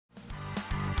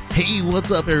Hey,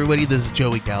 what's up, everybody? This is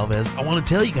Joey Galvez. I want to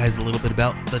tell you guys a little bit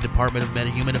about the Department of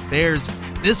Metahuman Affairs.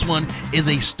 This one is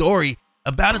a story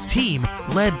about a team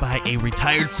led by a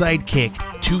retired sidekick,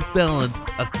 2 felons,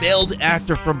 a failed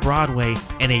actor from Broadway,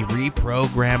 and a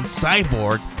reprogrammed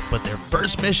cyborg. But their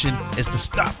first mission is to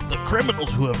stop the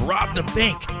criminals who have robbed a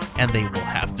bank, and they will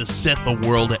have to set the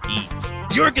world at ease.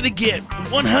 You're going to get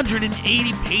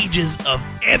 180 pages of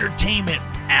entertainment,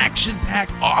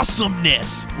 action-packed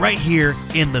awesomeness right here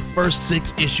in the first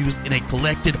 6 issues in a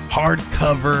collected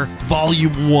hardcover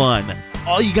volume 1.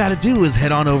 All you gotta do is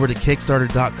head on over to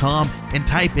Kickstarter.com and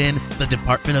type in the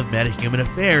Department of Metahuman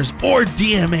Affairs or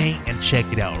DMA and check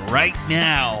it out right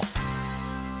now.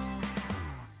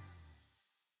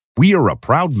 We are a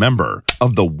proud member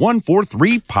of the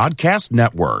 143 Podcast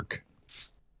Network.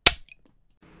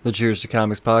 The Cheers to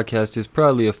Comics podcast is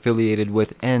proudly affiliated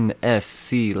with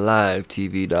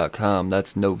NSCLiveTV.com.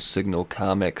 That's No Signal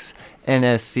Comics.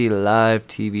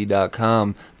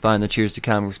 NSCLiveTV.com. Find the Cheers to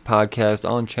Comics podcast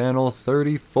on channel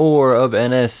 34 of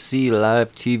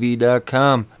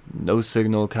NSCLiveTV.com. No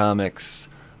Signal Comics.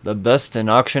 The best in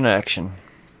auction action.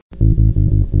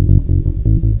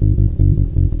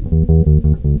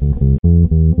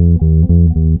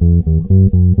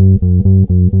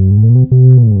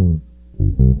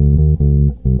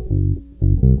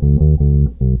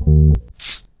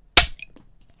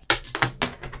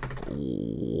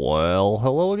 Well,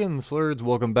 hello again, slurs.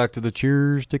 Welcome back to the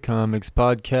Cheers to Comics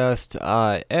podcast.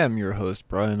 I am your host,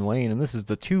 Brian Wayne, and this is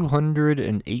the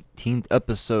 218th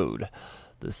episode.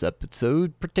 This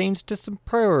episode pertains to some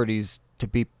priorities, to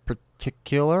be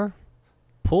particular.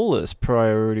 Pull list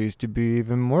priorities, to be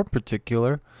even more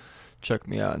particular. Check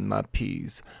me out in my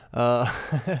P's.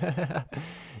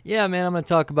 Yeah, man, I'm going to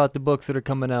talk about the books that are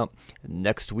coming out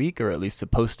next week, or at least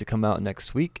supposed to come out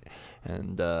next week.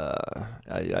 And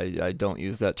I don't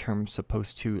use that term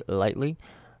supposed to lightly.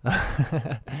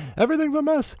 Everything's a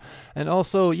mess. And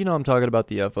also, I'm talking about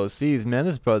the FOCs. Man,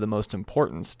 this is probably the most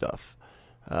important stuff.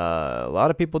 A lot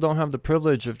of people don't have the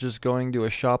privilege of just going to a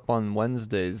shop on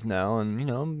Wednesdays now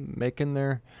and, making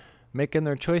their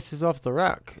choices off the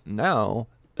rack. Now,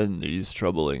 in these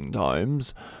troubling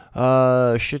times,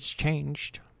 shit's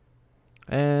changed.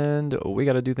 And we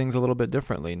got to do things a little bit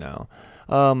differently now.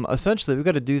 Essentially, we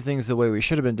got to do things the way we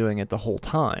should have been doing it the whole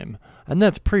time. And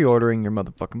that's pre-ordering your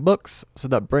motherfucking books. So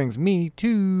that brings me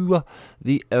to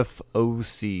the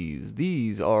FOCs.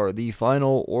 These are the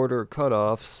final order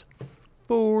cutoffs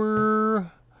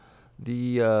for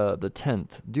the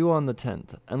 10th. Due on the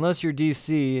 10th. Unless you're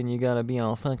DC and you got to be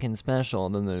all fucking special,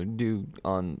 then they're due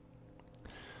on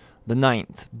the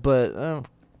 9th. But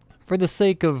for the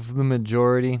sake of the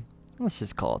majority, let's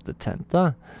just call it the 10th,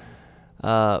 huh?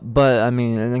 But,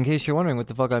 in case you're wondering what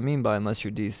the fuck I mean by unless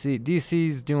you're DC,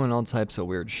 DC's doing all types of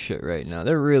weird shit right now.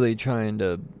 They're really trying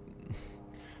to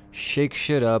shake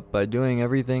shit up by doing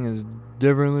everything as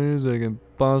differently as they can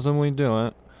possibly do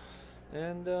it.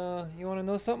 And, you want to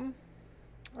know something?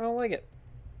 I don't like it.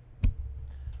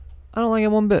 I don't like it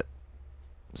one bit.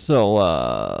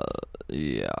 So,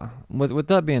 yeah. With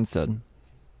that being said,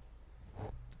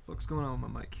 what the fuck's going on with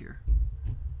my mic here?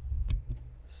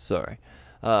 Sorry.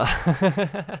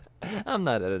 I'm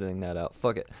not editing that out.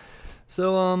 Fuck it.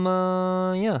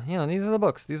 So, yeah, these are the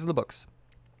books.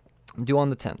 Due on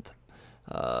the 10th.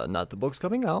 Not the books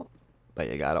coming out, but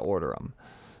you gotta order them.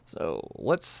 So,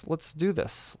 let's do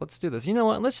this. You know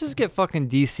what? Let's just get fucking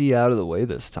DC out of the way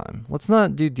this time. Let's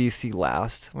not do DC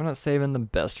last. We're not saving the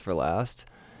best for last.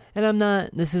 And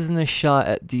this isn't a shot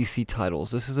at DC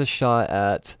titles. This is a shot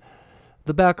at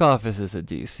the back offices at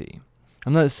DC.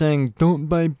 I'm not saying don't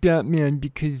buy Batman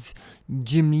because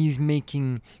Jim Lee's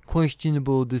making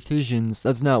questionable decisions.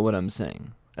 That's not what I'm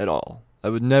saying at all. I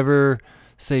would never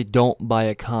say don't buy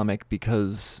a comic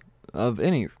because of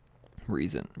any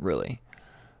reason, really.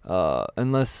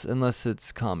 Unless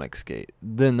it's Comicsgate.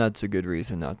 Then that's a good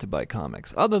reason not to buy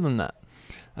comics. Other than that,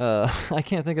 I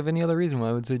can't think of any other reason why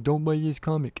I would say don't buy this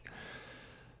comic.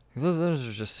 Those are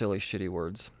just silly, shitty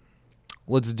words.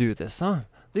 Let's do this, huh?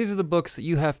 These are the books that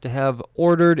you have to have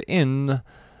ordered in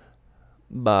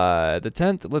by the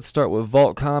 10th. Let's start with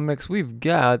Vault Comics. We've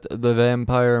got The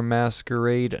Vampire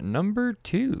Masquerade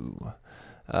 #2.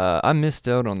 I missed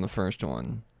out on the first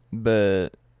one,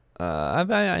 but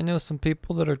I know some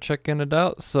people that are checking it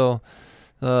out, so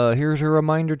here's a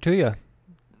reminder to you.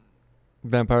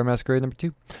 Vampire Masquerade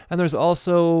 #2. And there's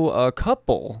also a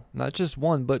couple, not just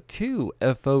one, but 2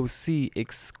 FOC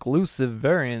exclusive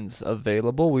variants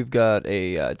available. We've got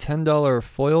a $10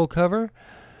 foil cover,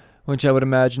 which I would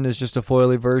imagine is just a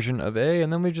foily version of A,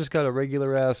 and then we've just got a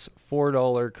regular-ass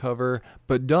 $4 cover,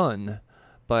 but done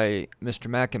by Mr.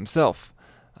 Mack himself.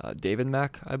 David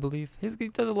Mack, I believe. He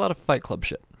does a lot of Fight Club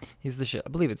shit. He's the shit. I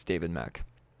believe it's David Mack.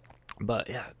 But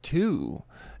yeah, 2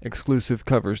 exclusive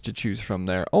covers to choose from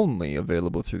there, only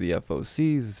available through the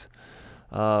FOCs.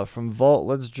 From Vault,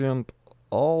 let's jump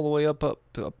all the way up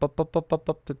to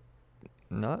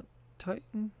not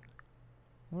Titan.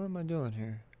 What am I doing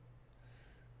here?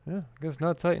 Yeah, I guess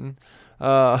not Titan.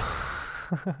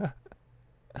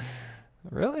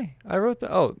 Really? I wrote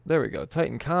that. Oh, there we go.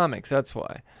 Titan Comics. That's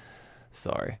why.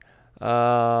 Sorry.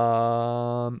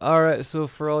 All right. So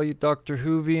for all you Doctor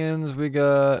Whovians, we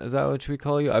got. Is that what we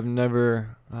call you? I've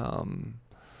never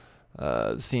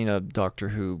seen a Doctor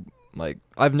Who. Like,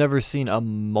 I've never seen a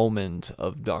moment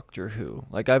of Doctor Who.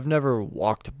 Like, I've never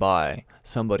walked by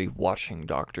somebody watching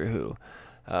Doctor Who.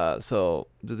 So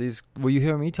will you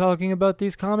hear me talking about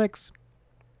these comics?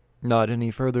 Not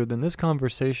any further than this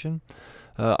conversation.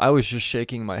 I was just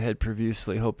shaking my head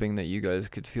profusely, hoping that you guys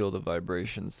could feel the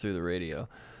vibrations through the radio.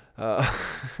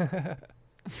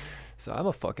 So I'm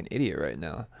a fucking idiot right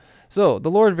now. So,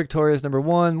 The Lord Victorious number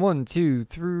 1, 1, 2,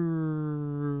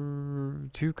 3,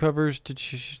 2 covers to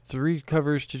 3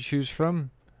 covers to choose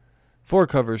from, 4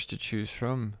 covers to choose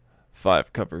from,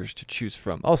 5 covers to choose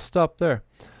from. I'll stop there.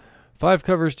 5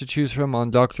 covers to choose from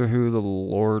on Doctor Who,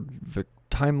 The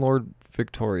Time Lord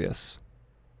Victorious.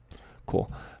 Cool.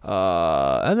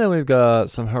 And then we've got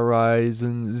some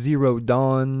Horizon Zero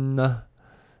Dawn,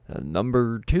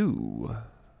 number 2.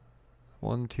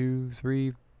 1, 2,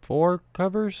 3, 4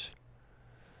 covers.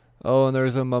 Oh, and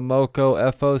there's a Momoko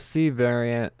FOC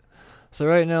variant. So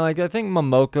right now, like, I think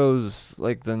Momoko's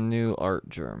like the new art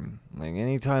germ. Like,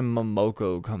 anytime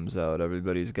Momoko comes out,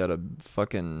 everybody's got to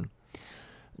fucking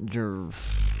wring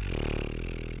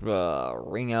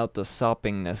out the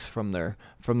soppingness from their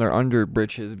under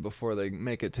britches before they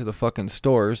make it to the fucking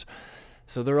stores.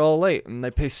 So they're all late, and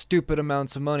they pay stupid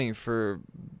amounts of money for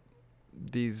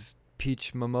these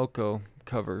Peach Momoko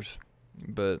covers.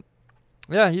 But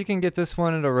yeah, you can get this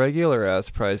one at a regular ass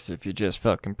price if you just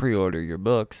fucking pre-order your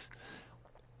books.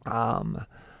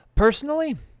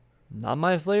 Personally, not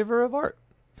my flavor of art.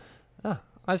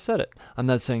 I said it. I'm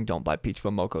not saying don't buy Peach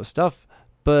Momoko stuff,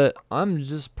 but I'm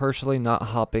just personally not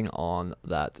hopping on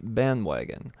that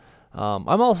bandwagon.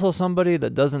 I'm also somebody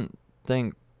that doesn't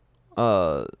think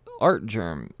Art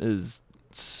Germ is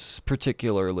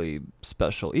particularly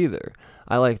special either.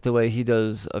 I like the way he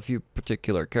does a few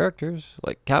particular characters,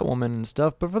 like Catwoman and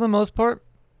stuff, but for the most part,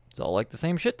 it's all like the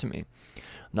same shit to me. I'm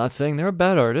not saying they're a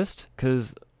bad artist,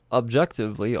 because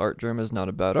objectively, Art Germ is not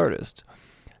a bad artist.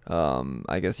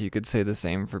 I guess you could say the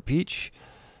same for Peach.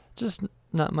 Just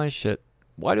not my shit.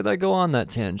 Why did I go on that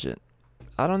tangent?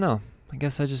 I don't know. I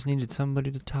guess I just needed somebody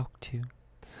to talk to.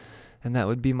 And that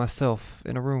would be myself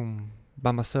in a room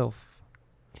by myself.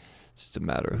 It's just a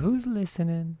matter of who's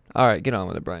listening. Alright, get on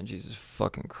with it, Brian. Jesus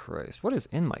fucking Christ. What is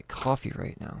in my coffee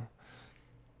right now?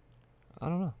 I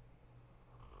don't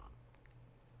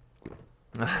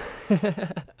know.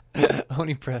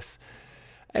 Oni Press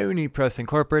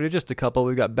Incorporated, just a couple.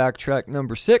 We've got Backtrack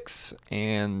number 6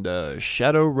 and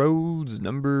Shadow Roads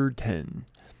number 10.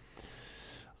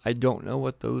 I don't know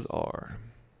what those are.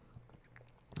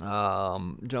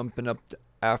 Jumping up to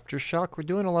Aftershock. We're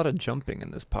doing a lot of jumping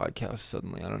in this podcast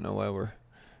suddenly. I don't know why we're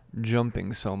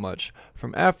jumping so much.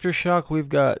 From Aftershock, we've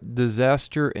got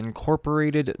Disaster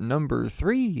Incorporated number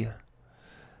 3.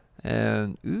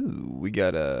 And, we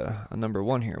got a number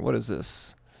 1 here. What is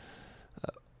this?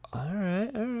 All right.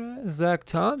 Zach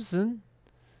Thompson.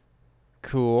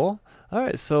 Cool. All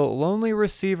right, so Lonely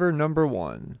Receiver number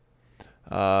 1.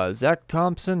 Zach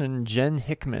Thompson and Jen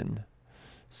Hickman.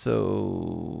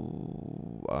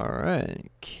 So, all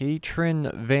right. Katrin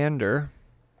Vander.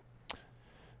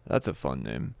 That's a fun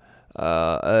name.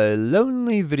 A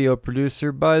lonely video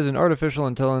producer buys an artificial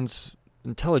intelligence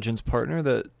partner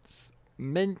that's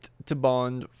meant to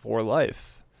bond for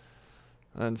life.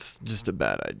 That's just a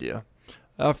bad idea.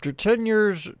 After 10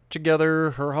 years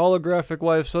together, her holographic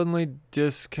wife suddenly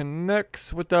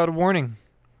disconnects without a warning.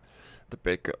 The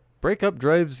breakup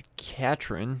drives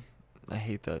Katrin, I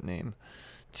hate that name,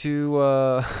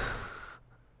 to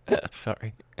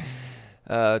sorry,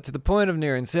 to the point of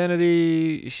near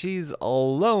insanity. She's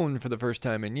alone for the first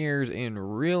time in years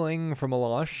and reeling from a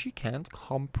loss she can't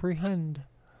comprehend.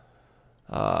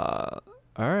 All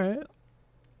right.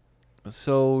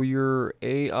 So your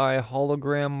AI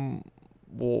hologram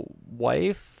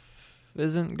wife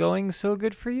isn't going so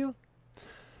good for you?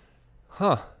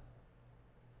 Huh.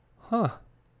 From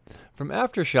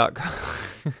Aftershock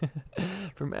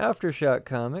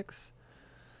Comics,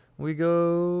 we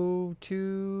go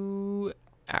to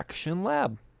Action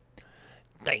Lab.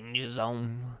 Danger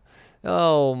Zone.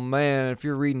 Oh man, if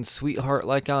you're reading Sweetheart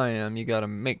like I am, you gotta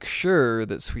make sure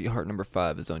that Sweetheart number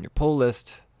 5 is on your pull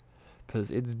list, because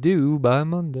it's due by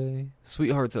Monday.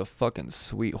 Sweetheart's a fucking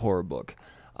sweet horror book.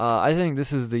 I think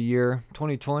this is the year,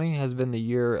 2020 has been the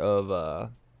year of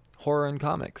horror in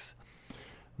comics.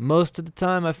 Most of the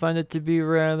time I find it to be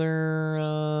rather,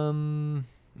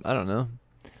 I don't know,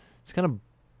 it's kind of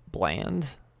bland.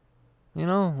 You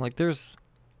know, like there's,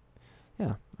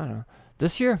 yeah, I don't know.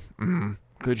 This year,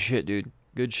 good shit, dude.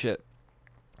 Good shit.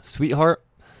 Sweetheart,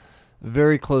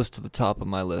 very close to the top of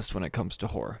my list when it comes to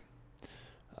horror.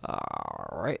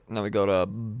 Alright, now we go to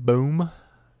Boom.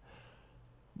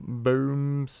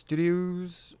 Boom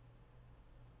Studios.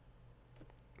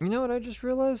 You know what I just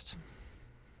realized?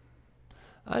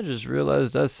 I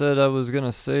said I was going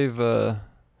to save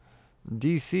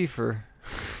DC for...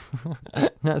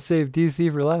 not save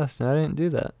DC for last, and I didn't do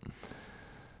that.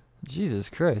 Jesus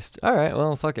Christ. Alright,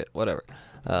 well, fuck it. Whatever.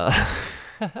 I'm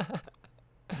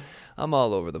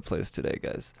all over the place today,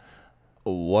 guys.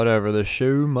 Whatever, the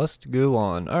show must go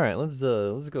on. Alright, let's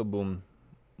go Boom.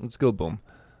 Let's go Boom.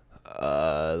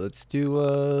 Let's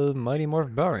do Mighty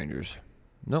Morphin Power Rangers.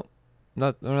 Nope.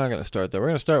 We're not gonna start there. We're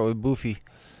gonna start with Buffy.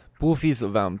 Buffy's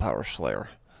Vampire Slayer.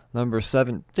 Number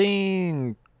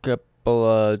 17.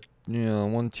 Couple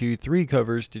 1, 2, 3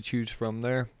 covers to choose from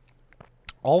there.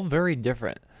 All very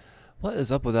different. What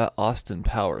is up with that Austin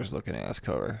Powers looking ass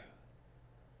cover?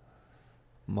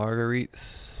 Marguerite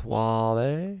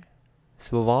Sauvage?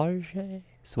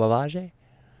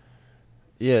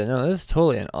 Yeah, no, this is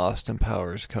totally an Austin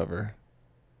Powers cover.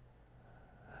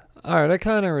 Alright, I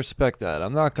kind of respect that.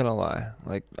 I'm not gonna lie.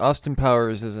 Like, Austin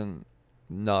Powers isn't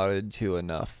nodded to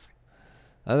enough.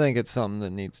 I think it's something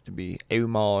that needs to be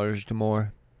homaged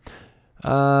more.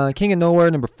 King of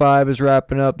Nowhere, number 5 is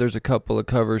wrapping up. There's a couple of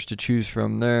covers to choose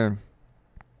from there.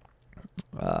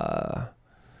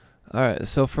 Alright,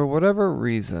 so for whatever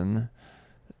reason,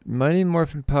 Mighty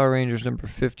Morphin Power Rangers number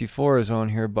 54 is on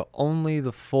here, but only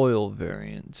the foil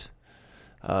variant.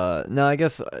 Now, I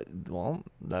guess,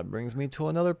 that brings me to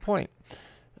another point.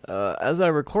 As I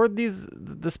record this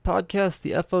podcast,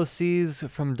 the FOCs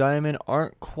from Diamond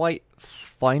aren't quite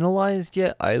finalized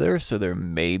yet either, so there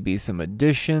may be some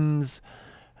additions.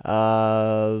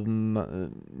 But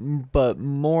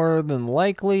more than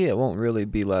likely, it won't really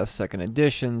be last second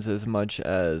additions as much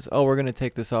as, we're going to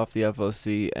take this off the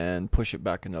FOC and push it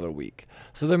back another week.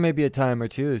 So there may be a time or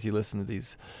two as you listen to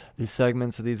these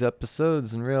segments of these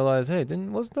episodes and realize, hey,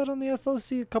 wasn't that on the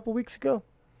FOC a couple weeks ago?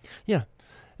 Yeah,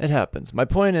 it happens. My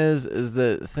point is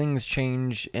that things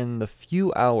change in the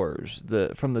few hours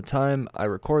from the time I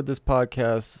record this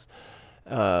podcast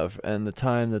and the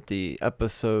time that the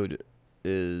episode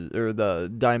or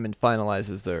the Diamond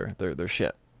finalizes their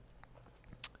shit.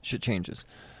 Shit changes.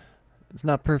 It's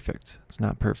not perfect.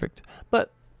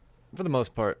 But for the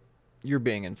most part, you're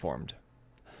being informed.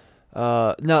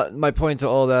 Now, my point to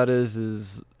all that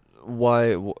is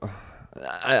why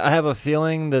I have a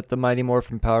feeling that the Mighty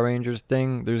Morphin Power Rangers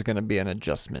thing, there's going to be an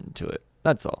adjustment to it.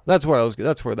 That's all. That's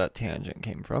where that tangent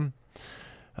came from.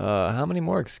 How many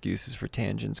more excuses for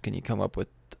tangents can you come up with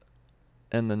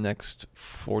in the next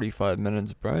 45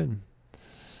 minutes, Brian?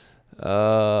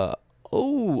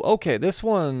 Okay, this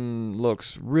one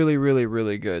looks really, really,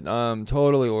 really good. I'm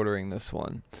totally ordering this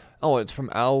one. Oh, it's from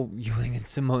Al Ewing and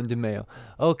Simone DeMeo.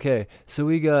 Okay, so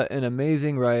we got an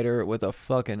amazing writer with a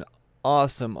fucking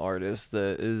awesome artist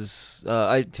that is,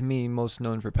 to me, most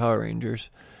known for Power Rangers,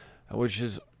 which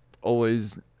is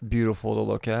always beautiful to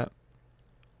look at.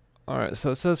 Alright, so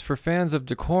it says, for fans of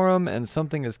decorum and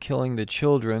Something is Killing the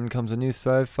Children comes a new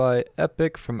sci-fi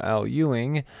epic from Al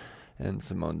Ewing and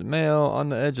Simone DeMeo on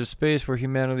the edge of space where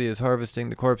humanity is harvesting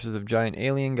the corpses of giant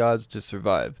alien gods to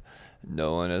survive.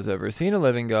 No one has ever seen a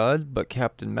living god, but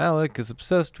Captain Malik is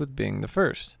obsessed with being the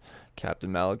first.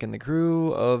 Captain Malik and the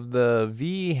crew of the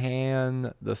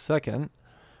V-Han II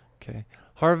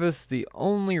harvest the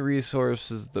only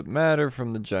resources that matter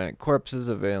from the giant corpses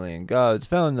of alien gods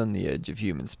found on the edge of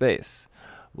human space,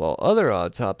 while other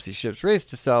autopsy ships race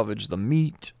to salvage the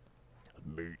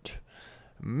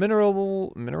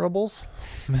minerals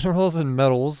and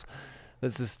metals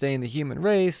that sustain the human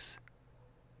race.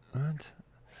 What?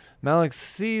 Malik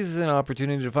sees an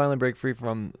opportunity to finally break free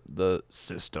from the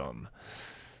system.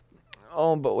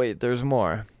 Oh, but wait, there's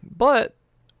more. But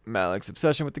Malik's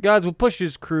obsession with the gods will push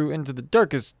his crew into the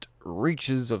darkest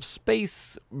reaches of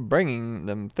space, bringing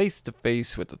them face to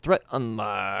face with a threat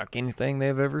unlike anything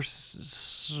they've ever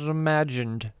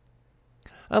imagined.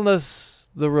 Unless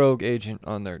the rogue agent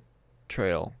on their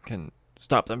trail can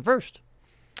stop them first.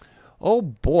 Oh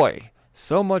boy,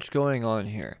 so much going on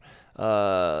here.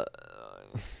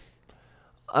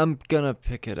 I'm gonna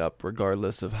pick it up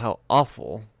regardless of how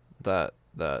awful that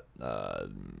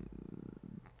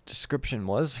description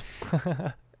was.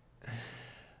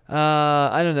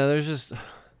 I don't know. There's just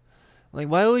like,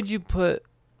 why would you put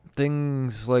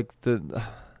things like I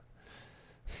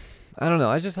don't know.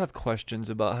 I just have questions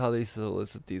about how they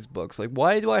solicit these books. Like,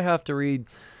 why do I have to read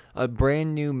a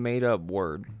brand new made up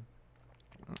word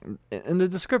in the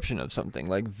description of something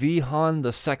like Vihan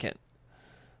the Second?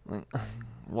 Like,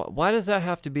 why does that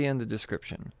have to be in the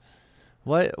description?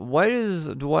 Why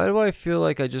do I feel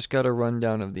like I just got a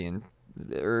rundown of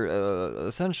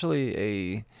essentially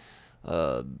a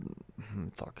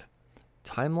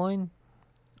timeline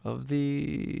of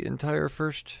the entire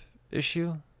first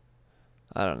issue?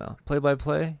 I don't know. Play by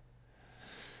play?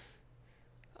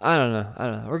 I don't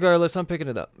know. Regardless, I'm picking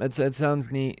it up. It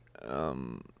sounds neat.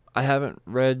 I haven't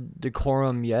read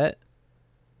Decorum yet,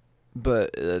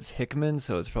 but it's Hickman,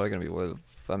 so it's probably going to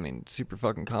be super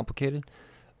fucking complicated.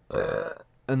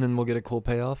 And then we'll get a cool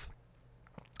payoff.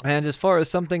 And as far as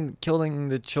something killing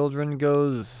the children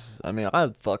goes,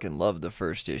 I fucking loved the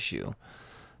first issue.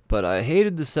 But I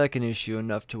hated the second issue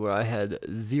enough to where I had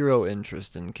zero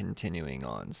interest in continuing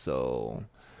on. So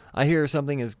I hear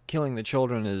something as killing the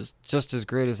children is just as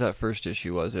great as that first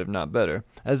issue was, if not better.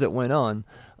 As it went on,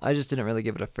 I just didn't really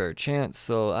give it a fair chance.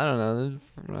 So I don't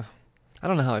know. I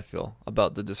don't know how I feel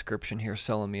about the description here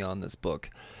selling me on this book.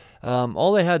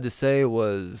 All they had to say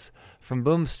was, from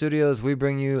Boom Studios, we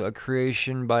bring you a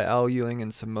creation by Al Ewing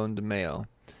and Simone DeMeo.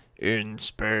 In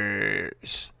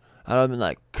space. I'd have been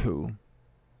like, cool.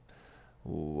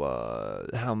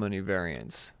 How many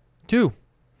variants? 2.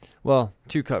 Well,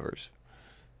 2 covers.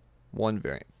 1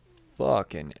 variant.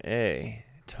 Fucking A.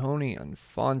 Tony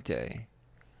Infante.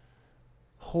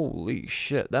 Holy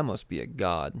shit, that must be a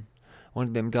god. One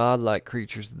of them godlike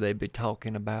creatures that they be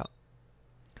talking about.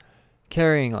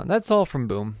 Carrying on. That's all from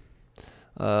Boom.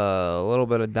 A little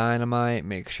bit of Dynamite.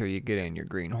 Make sure you get in your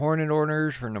Green Hornet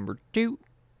orders for number 2.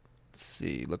 Let's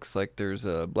see. Looks like there's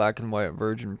a black and white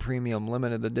Virgin Premium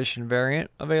Limited Edition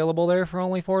variant available there for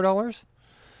only $4.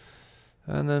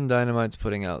 And then Dynamite's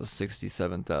putting out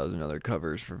 67,000 other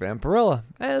covers for Vampirella,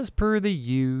 as per the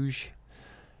usual.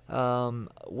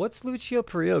 What's Lucio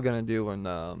Perillo gonna do when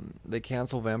they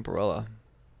cancel Vampirella?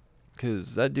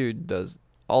 Because that dude does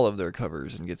all of their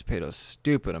covers and gets paid a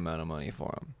stupid amount of money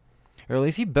for them. Or at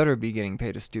least he better be getting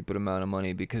paid a stupid amount of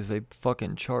money, because they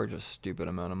fucking charge a stupid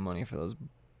amount of money for those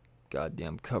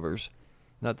goddamn covers.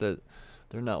 Not that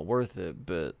they're not worth it,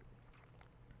 but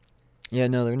yeah,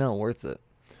 no, they're not worth it.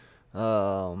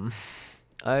 IDW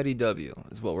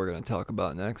is what we're going to talk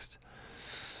about next.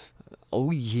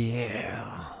 Oh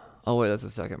yeah. Oh wait, that's a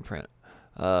second print.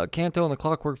 Kanto and the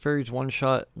Clockwork Fairies one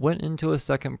shot went into a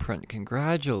second print.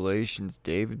 Congratulations,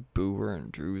 David Booher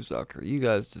and Drew Zucker. You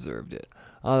guys deserved it.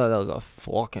 I thought that was a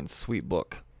fucking sweet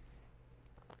book.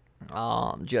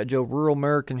 G.I. Joe Rural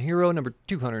American Hero number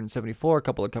 274. A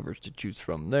couple of covers to choose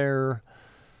from there.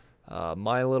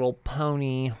 My Little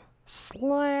Pony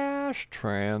 /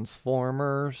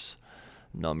 Transformers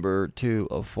number 2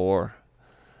 of 4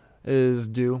 is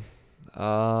due.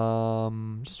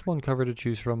 Just one cover to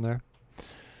choose from there.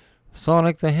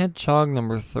 Sonic the Hedgehog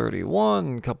number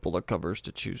 31. A couple of covers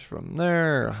to choose from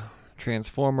there.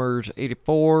 Transformers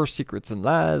 84. Secrets and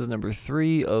Lies number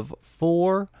 3 of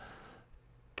 4.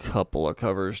 Couple of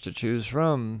covers to choose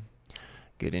from.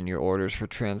 Get in your orders for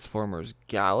Transformers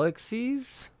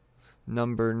Galaxies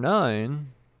number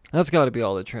 9. That's got to be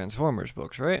all the Transformers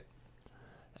books, right?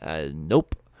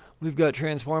 Nope. We've got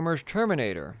Transformers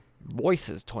Terminator,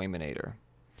 Voices Toyminator.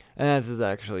 And this is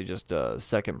actually just a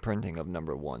second printing of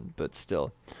number 1, but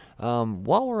still.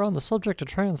 While we're on the subject of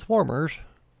Transformers,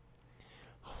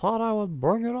 thought I would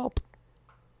bring it up.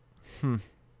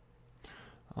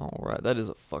 Alright, that is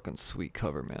a fucking sweet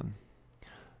cover, man.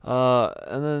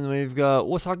 And then we've got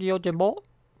Usagi Yojimbo,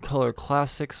 Color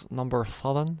Classics number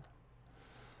 7.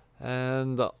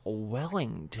 And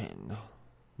Wellington,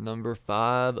 number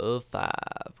 5 of 5.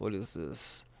 What is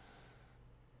this?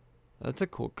 That's a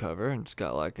cool cover. And it's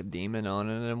got like a demon on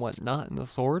it and whatnot, and the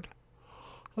sword.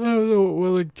 I don't know what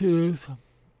Wellington is.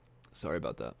 Sorry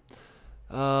about that.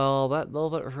 That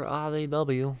love it for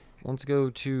IDW. Let's go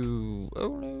to...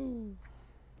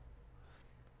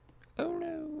 Oh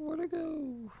no, where'd it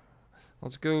go?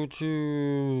 Let's go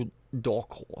to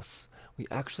Dark Horse. We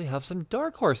actually have some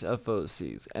Dark Horse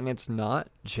FOCs, and it's not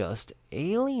just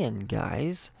Alien,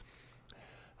 guys.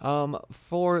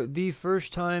 For the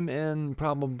first time in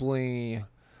probably,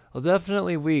 well,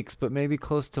 definitely weeks, but maybe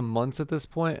close to months at this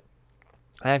point,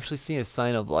 I actually see a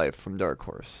sign of life from Dark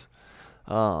Horse.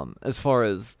 As far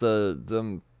as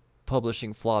them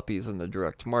publishing floppies in the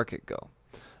direct market go.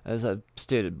 as I've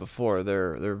stated before,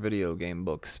 their video game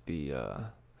books be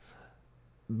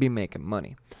making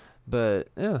money. But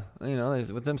yeah,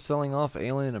 with them selling off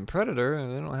Alien and Predator,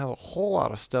 they don't have a whole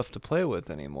lot of stuff to play with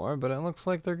anymore. But it looks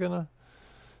like they're gonna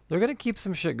keep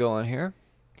some shit going here.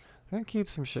 They're gonna keep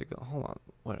some shit going. Hold on,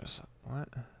 what is it? What?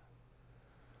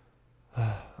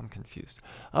 I'm confused.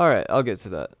 All right, I'll get to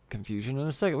that confusion in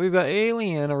a second. We've got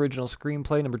Alien original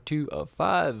screenplay number 2 of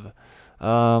 5. I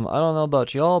don't know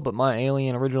about y'all, but my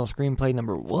Alien original screenplay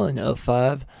number 1 of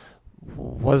 5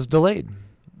 was delayed.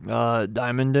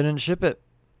 Diamond didn't ship it,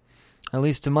 at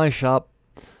least to my shop.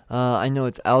 I know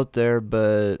it's out there,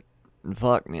 but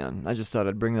fuck, man. I just thought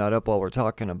I'd bring that up while we're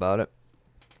talking about it.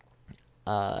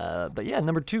 But yeah,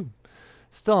 number 2.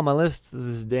 Still on my list. This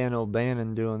is Dan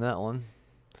O'Bannon doing that one.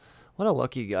 What a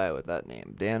lucky guy with that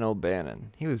name, Dan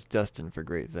O'Bannon. He was destined for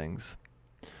great things.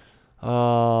 2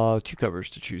 covers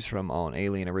to choose from on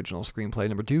Alien original screenplay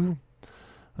number 2.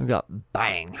 We got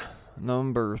Bang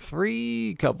number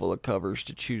 3. Couple of covers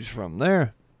to choose from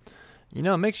there.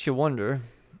 It makes you wonder,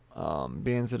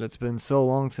 being that it's been so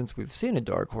long since we've seen a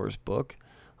Dark Horse book.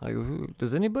 Like,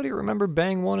 does anybody remember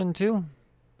Bang 1 and 2?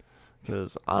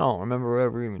 Because I don't remember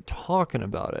ever even talking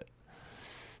about it.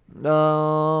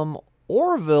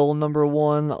 Orville number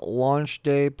 1, Launch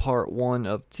Day Part 1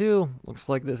 of 2. Looks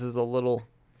like this is a little,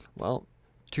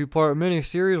 2-part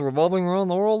miniseries revolving around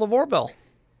the world of Orville.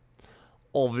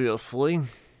 Obviously.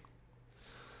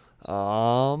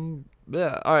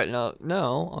 Yeah, alright,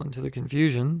 now on to the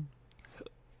confusion.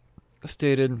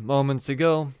 Stated moments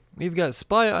ago, we've got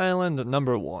Spy Island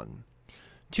number 1.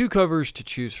 2 covers to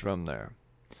choose from there.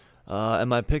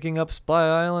 Am I picking up Spy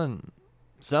Island?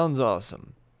 Sounds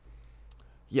awesome.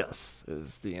 Yes,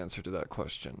 is the answer to that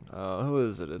question. Who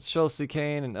is it? It's Chelsea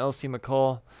Kane and Elsie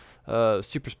McCall.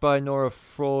 Super spy Nora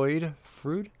Freud?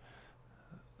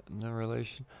 No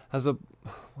relation. Has a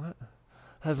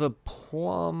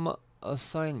plum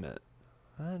assignment.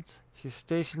 What? She's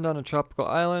stationed on a tropical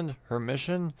island. Her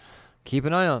mission? Keep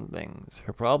an eye on things.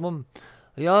 Her problem?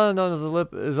 The island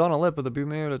is on a lip of the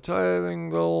Bermuda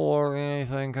Triangle, or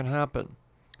anything can happen.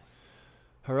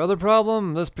 Her other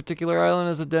problem? This particular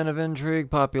island is a den of intrigue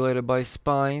populated by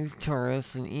spies,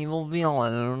 tourists, and evil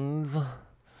villains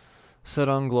set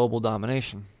on global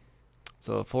domination.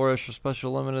 So a 4-issue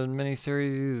special limited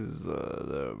miniseries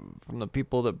from the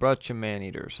people that brought you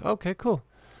Man-Eaters. Okay, cool.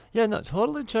 Yeah, no,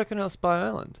 totally checking out Spy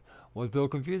Island. What's so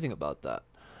confusing about that?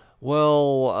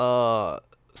 Well,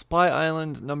 Spy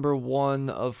Island number 1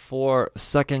 of 4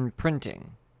 second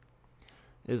printing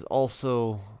is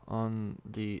also on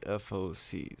the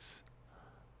FOCs.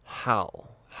 How?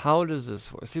 How does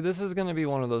this work? See, this is going to be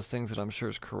one of those things that I'm sure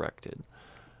is corrected.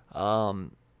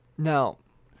 Now,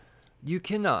 you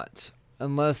cannot,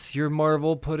 unless you're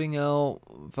Marvel putting out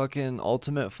fucking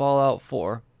Ultimate Fallout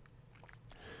 4,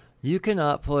 you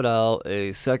cannot put out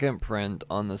a second print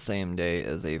on the same day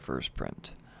as a first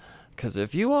print. Because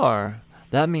if you are,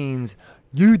 that means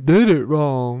you did it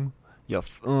wrong.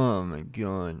 Oh my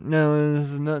god. No,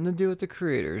 this has nothing to do with the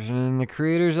creators. And in the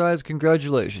creators' eyes,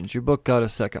 congratulations. Your book got a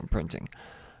second printing.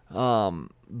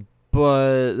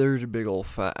 But there's a big old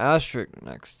fat asterisk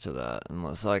next to that.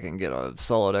 Unless I can get a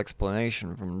solid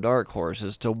explanation from Dark Horse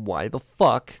as to why the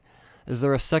fuck is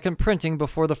there a second printing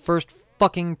before the first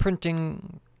fucking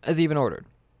printing is even ordered.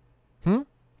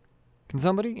 Can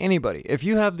somebody? Anybody? If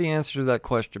you have the answer to that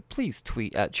question, please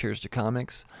tweet at Cheers to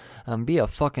Comics. Be a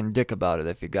fucking dick about it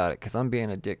if you got it, because I'm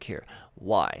being a dick here.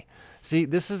 Why? See,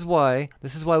 this is why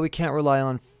we can't rely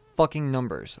on fucking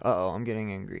numbers. Uh-oh, I'm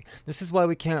getting angry. This is why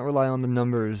we can't rely on the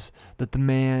numbers that the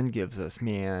man gives us,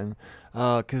 man.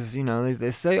 Because,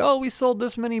 they say, oh, we sold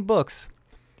this many books.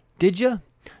 Did you?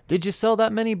 Did you sell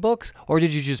that many books? Or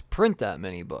did you just print that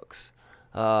many books?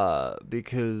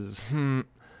 Because,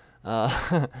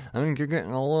 I think you're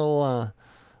getting a little,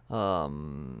 I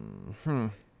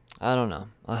don't know,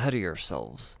 ahead of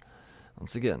yourselves.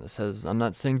 Once again, this says, I'm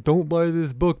not saying don't buy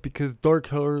this book because Dark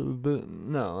Horse, but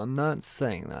no, I'm not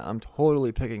saying that. I'm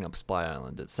totally picking up Spy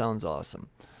Island. It sounds awesome.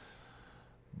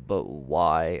 But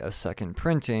why a second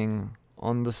printing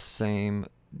on the same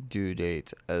due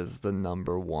date as the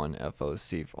number 1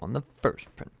 FOC on the first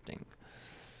printing?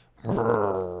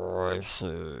 I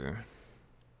see.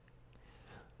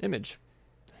 Image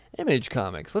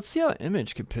Comics. Let's see how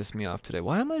Image could piss me off today.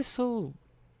 Why am I so...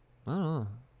 I don't know.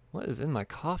 What is in my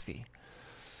coffee?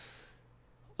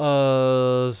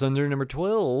 Sender number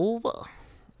 12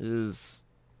 is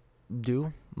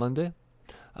due Monday.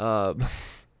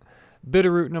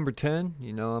 Bitterroot number 10.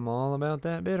 I'm all about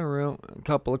that Bitterroot. A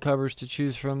couple of covers to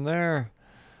choose from there.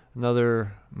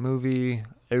 Another movie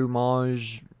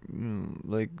homage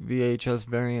like VHS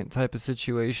variant type of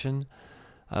situation.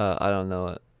 I don't know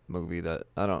what movie that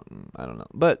I don't know,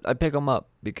 but I pick them up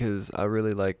because I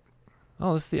really like.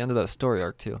 Oh, this is the end of that story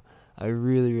arc too. I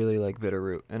really, really like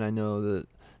Bitterroot, and I know that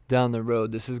down the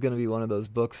road, this is going to be one of those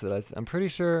books that I'm pretty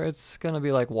sure it's going to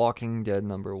be like Walking Dead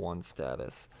 #1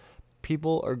 status.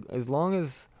 People are, as long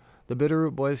as the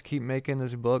Bitterroot boys keep making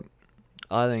this book,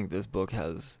 I think this book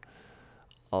has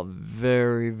a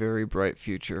very, very bright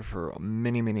future for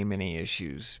many, many, many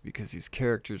issues because these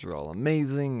characters are all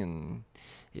amazing. And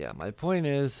yeah, my point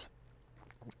is,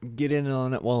 get in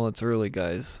on it while it's early,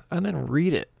 guys, and then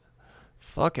read it.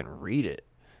 Fucking read it.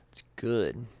 It's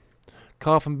good.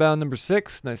 Coffin Bound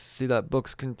 #6. Nice to see that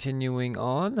book's continuing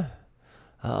on.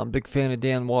 I'm big fan of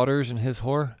Dan Waters and his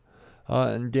horror.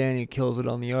 And Danny kills it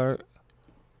on the art.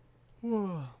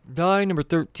 Die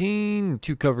 #13.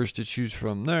 2 covers to choose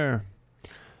from there.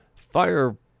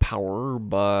 Firepower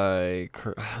by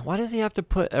Why does he have to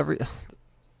put every...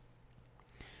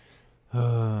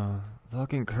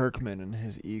 fucking Kirkman and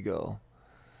his ego.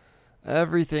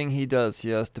 Everything he does, he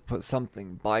has to put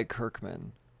something by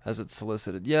Kirkman as it's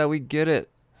solicited. Yeah, we get it.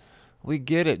 We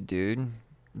get it, dude.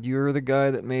 You're the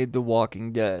guy that made The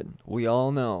Walking Dead. We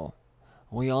all know.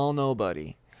 We all know,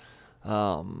 buddy.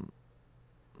 How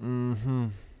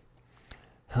did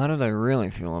I really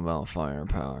feel about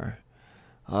Firepower?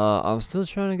 I'm still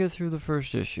trying to get through the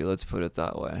first issue, let's put it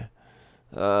that way.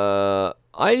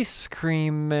 Ice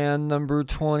Cream Man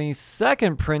 #20,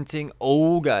 second printing.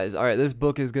 Oh, guys. All right, this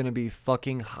book is going to be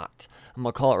fucking hot. I'm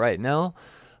going to call it right now.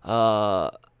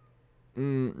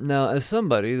 Now, as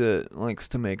somebody that likes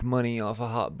to make money off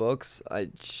of hot books, I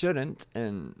shouldn't,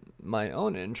 in my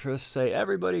own interest, say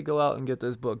everybody go out and get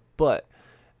this book. But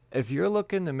if you're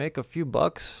looking to make a few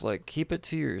bucks, like, keep it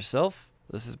to yourself.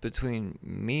 This is between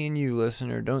me and you,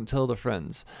 listener. Don't tell the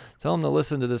friends. Tell them to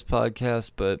listen to this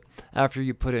podcast, but after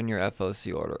you put in your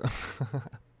FOC order.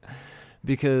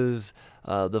 Because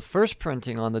the first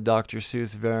printing on the Dr.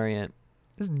 Seuss variant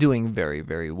is doing very,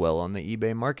 very well on the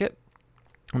eBay market,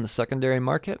 on the secondary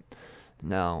market.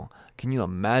 Now, can you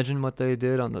imagine what they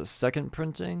did on the second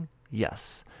printing?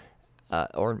 Yes.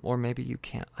 Or maybe you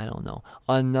can't. I don't know.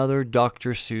 Another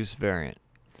Dr. Seuss variant.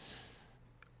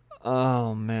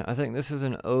 Oh, man. I think this is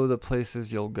an Oh, the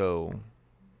Places You'll Go.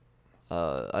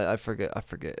 I forget.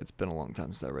 It's been a long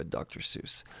time since I read Dr.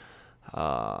 Seuss.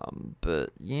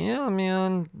 But, yeah,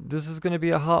 man. This is going to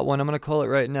be a hot one. I'm going to call it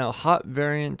right now. Hot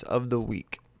variant of the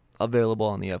week. Available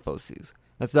on the FOCs.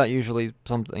 That's not usually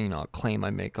something, a claim I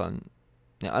make on...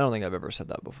 Yeah, I don't think I've ever said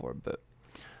that before, but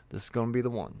this is going to be the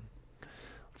one.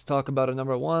 Let's talk about it.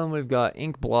 #1. We've got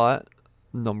Inkblot.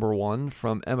 #1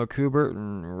 from Emma Kubert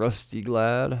and Rusty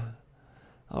Glad.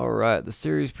 Alright, the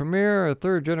series premiere, a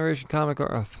third generation comic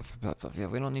art. Yeah,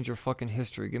 we don't need your fucking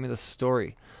history. Give me the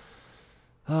story.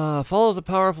 Follows a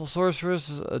powerful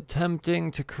sorceress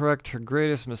attempting to correct her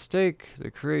greatest mistake,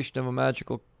 the creation of a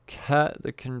magical cat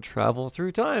that can travel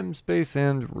through time, space,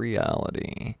 and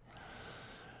reality.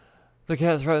 The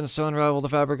cat threatens to unravel the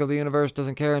fabric of the universe,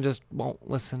 doesn't care, and just won't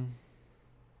listen.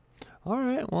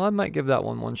 Alright, well, I might give that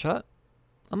one shot.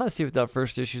 I'm going to see what that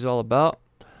first issue's all about.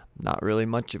 Not really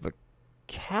much of a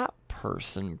cat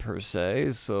person, per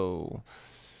se, so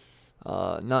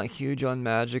not huge on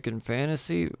magic and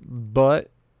fantasy, but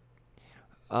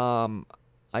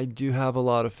I do have a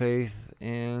lot of faith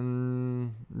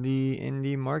in the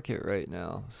indie market right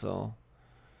now, so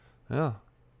yeah,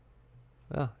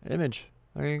 Image,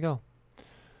 there you go.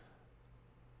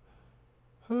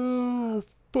 Oh,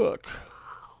 fuck.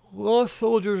 Lost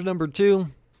Soldiers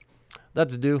 #2.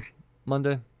 That's due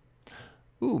Monday.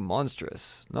 Ooh,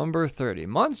 Monstrous. #30.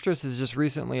 Monstrous is just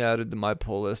recently added to my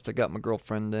pull list. I got my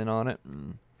girlfriend in on it.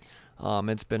 And,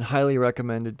 it's been highly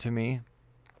recommended to me.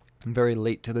 I'm very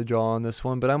late to the draw on this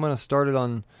one, but I'm going to start it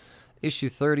on issue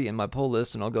 30 in my pull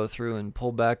list, and I'll go through and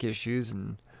pull back issues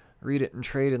and read it and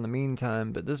trade in the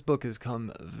meantime. But this book has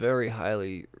come very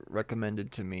highly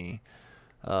recommended to me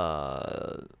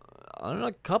on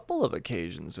a couple of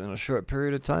occasions in a short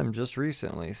period of time just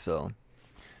recently, so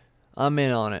I'm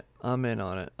in on it.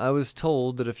 I was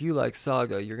told that if you like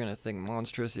Saga, you're going to think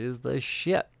Monstrous is the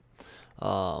shit.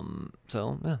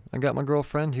 So, yeah, I got my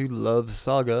girlfriend who loves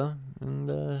Saga, and,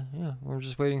 yeah, we're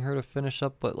just waiting her to finish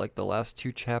up, the last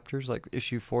 2 chapters, like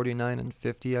issue 49 and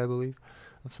 50, I believe,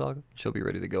 of Saga. She'll be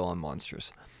ready to go on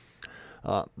Monstrous.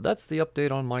 That's the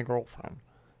update on my girlfriend.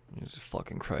 Jesus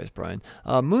fucking Christ, Brian.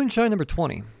 Moonshine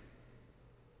 #20.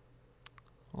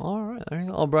 Alright, there you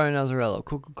go. Oh, Brian Azzarello.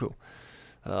 Cool.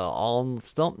 On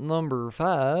stump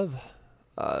 #5,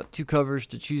 2 covers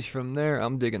to choose from there.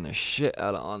 I'm digging the shit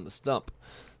out of On the Stump.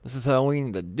 This is how we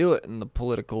need to do it in the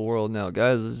political world now,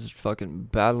 guys. Just fucking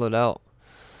battle it out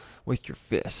with your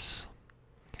fists.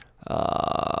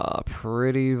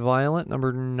 Pretty Violent,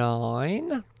 number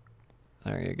 9.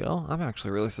 There you go. I'm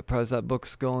actually really surprised that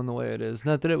book's going the way it is.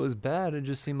 Not that it was bad, it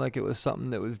just seemed like it was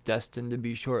something that was destined to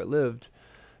be short-lived.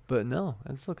 But no,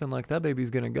 it's looking like that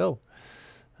baby's gonna go.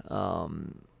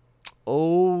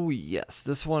 Oh yes,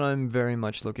 this one I'm very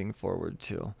much looking forward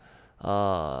to.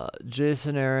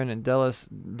 Jason Aaron and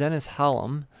Dennis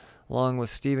Hallam, along with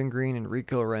Stephen Green and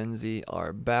Rico Renzi,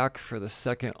 are back for the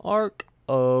second arc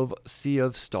of Sea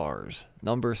of Stars,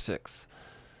 number 6.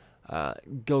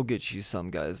 Go get you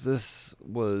some, guys. This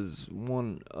was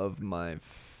one of my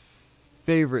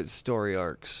favorite story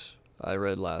arcs I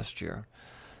read last year.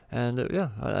 And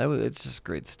it's just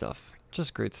great stuff.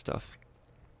 Just great stuff.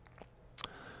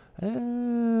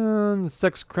 And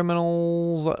Sex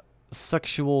Criminals,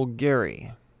 Sexual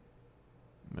Gary.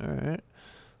 Alright.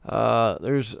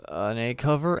 There's an A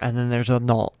cover, and then there's a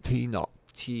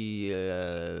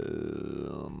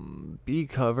B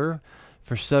cover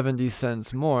for 70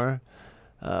 cents more.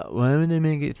 Why would they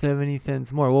make it 70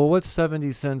 cents more? Well, what's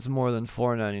 70 cents more than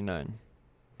 $4.99?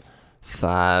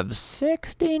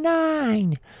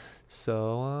 $5.69.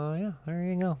 So, yeah, there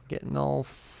you go. Getting all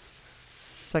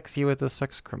sexy with the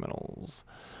Sex Criminals.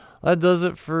 That does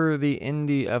it for the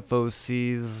indie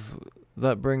FOCs.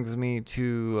 That brings me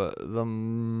to the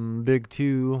big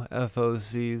 2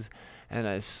 FOCs, and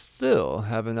I still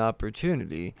have an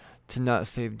opportunity to not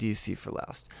save DC for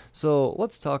last. So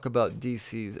let's talk about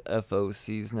DC's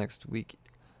FOCs next week,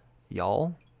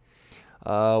 y'all.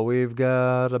 We've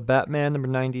got a Batman number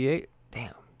 98.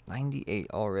 Damn, 98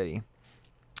 already.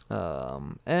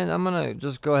 And I'm gonna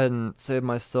just go ahead and save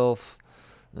myself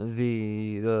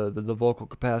the vocal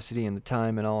capacity and the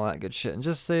time and all that good shit, and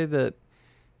just say that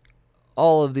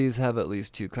all of these have at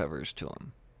least 2 covers to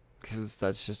them, because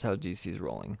that's just how DC's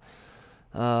rolling.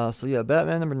 So yeah,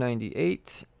 Batman number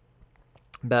 98.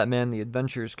 Batman The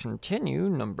Adventures Continue,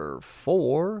 number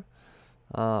 4.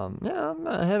 I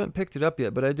haven't picked it up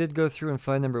yet, but I did go through and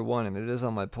find number 1, and it is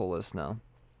on my pull list now.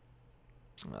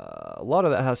 A lot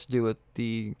of that has to do with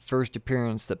the first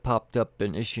appearance that popped up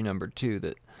in issue number 2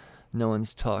 that no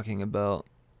one's talking about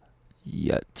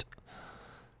yet.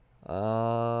 Fuck,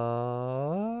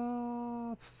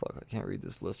 I can't read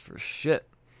this list for shit.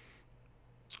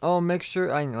 Oh, make sure,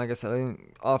 like I said, I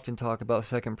didn't often talk about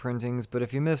second printings, but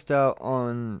if you missed out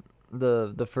on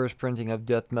the first printing of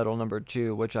Death Metal number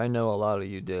 2, which I know a lot of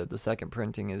you did, the second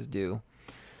printing is due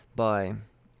by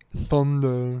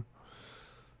Thunder.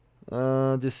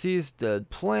 Deceased Dead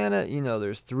Planet,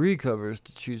 there's 3 covers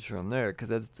to choose from there, because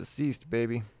that's Deceased,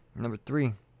 baby. Number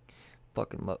 3.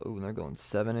 Fucking they're going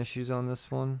 7 issues on this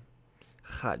one.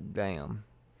 Hot damn.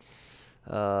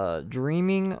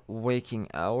 Dreaming Waking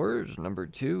Hours, number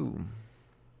 2.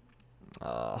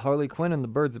 Harley Quinn and the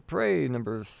Birds of Prey,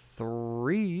 number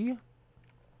 3.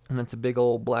 And that's a big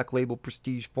old black label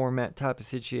prestige format type of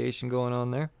situation going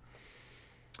on there.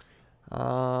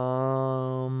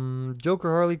 Joker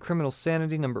Harley Criminal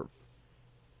Sanity, number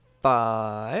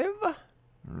 5.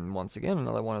 And once again,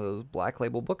 another one of those black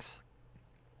label books.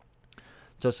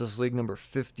 Justice League number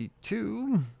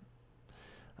 52.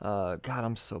 God,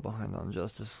 I'm so behind on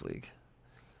Justice League.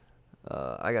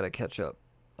 I gotta catch up.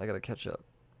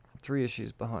 3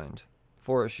 issues behind.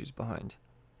 4 issues behind.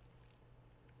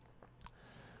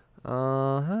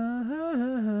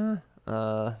 Sorry,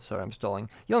 I'm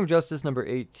stalling. Young Justice number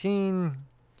 18.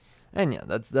 And yeah,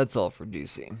 that's all for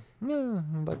DC. Yeah,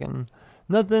 fucking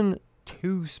nothing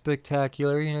too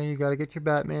spectacular. You gotta get your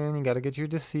Batman, you gotta get your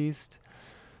Deceased.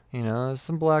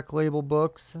 Some black label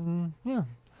books, and yeah.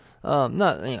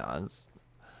 It's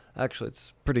a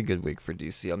pretty good week for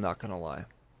DC, I'm not gonna lie.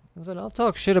 I said, I'll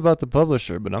talk shit about the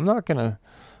publisher, but I'm not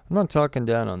talking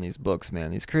down on these books,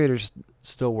 man. These creators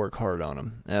still work hard on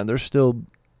them, and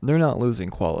they're not losing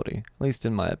quality, at least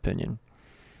in my opinion.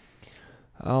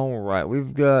 Alright,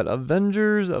 we've got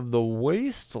Avengers of the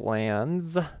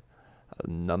Wastelands,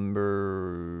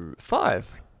 number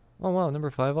 5. Oh wow, number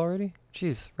 5 already?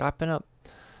 Jeez, wrapping up.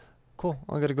 Cool,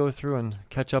 I gotta go through and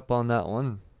catch up on that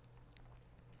one.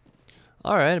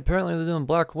 Alright, apparently they're doing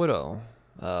Black Widow.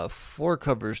 4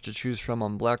 covers to choose from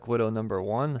on Black Widow number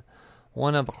 1.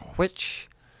 One of which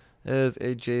is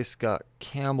a J. Scott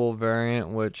Campbell variant,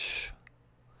 which...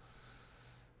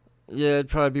 yeah, it'd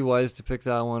probably be wise to pick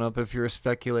that one up if you're a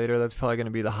speculator. That's probably going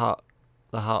to be the hot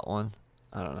one.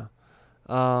 I don't know.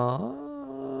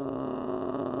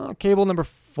 Cable number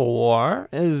 4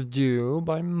 is due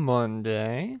by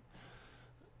Monday.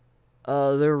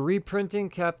 They're reprinting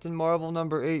Captain Marvel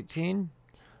number 18.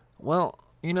 Well,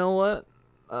 you know what?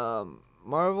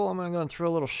 Marvel, I'm gonna throw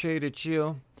a little shade at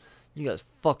you. You guys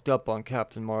fucked up on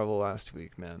Captain Marvel last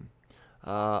week, man.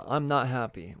 I'm not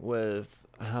happy with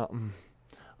how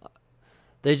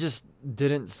they just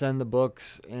didn't send the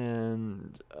books,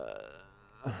 and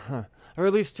or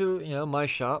at least to my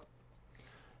shop.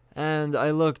 And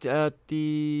I looked at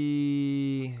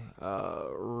the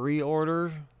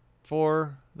reorder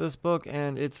for this book,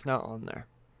 and it's not on there.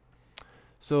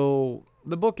 So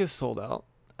the book is sold out,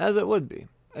 as it would be.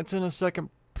 It's in a second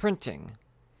printing,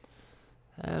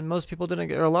 and most people didn't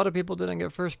get, or a lot of people didn't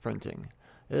get first printing.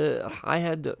 I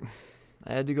had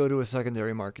to go to a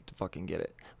secondary market to fucking get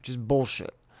it, which is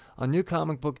bullshit. On New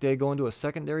Comic Book Day, going to a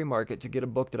secondary market to get a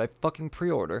book that I fucking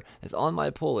pre-order is on my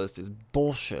pull list is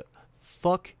bullshit.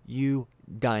 Fuck you,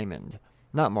 Diamond.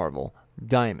 Not Marvel,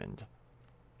 Diamond.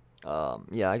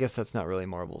 Yeah, I guess that's not really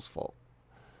Marvel's fault.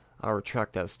 I'll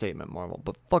retract that statement, Marvel.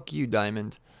 But fuck you,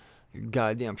 Diamond. Your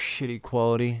goddamn shitty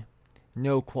quality.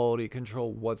 No quality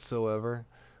control whatsoever.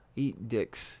 Eat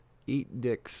dicks. Eat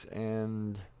dicks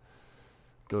and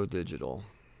go digital.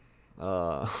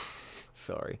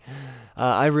 Sorry.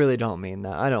 I really don't mean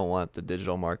that. I don't want the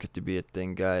digital market to be a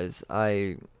thing, guys.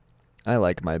 I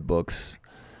like my books.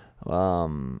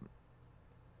 Yeah,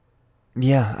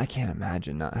 I can't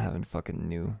imagine not having fucking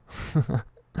new.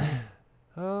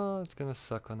 Oh, it's gonna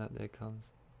suck when that day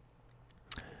comes.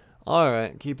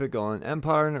 Alright, keep it going.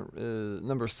 Empire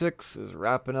number 6 is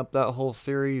wrapping up that whole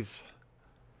series.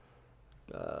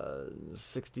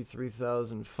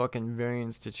 63,000 fucking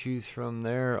variants to choose from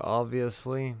there,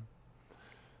 obviously.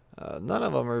 None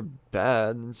of them are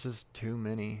bad, it's just too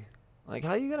many. Like,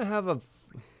 how you gonna have a...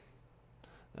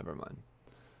 Never mind.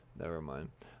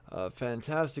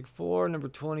 Fantastic Four, number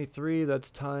 23, that's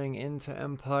tying into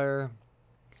Empire.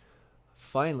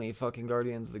 Finally, fucking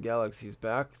Guardians of the Galaxy's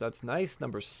back. That's nice.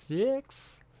 Number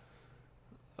 6.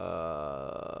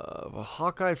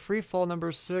 Hawkeye Freefall,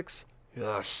 number 6.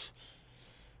 Yes.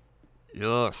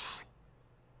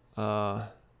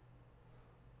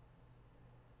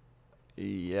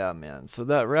 Yeah, man. So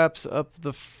that wraps up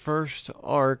the first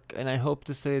arc, and I hope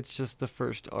to say it's just the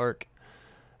first arc.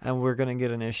 And we're going to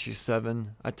get an issue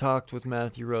 7. I talked with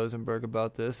Matthew Rosenberg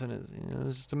about this, and it's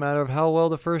just a matter of how well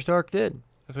the first arc did.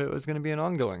 If it was going to be an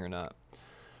ongoing or not.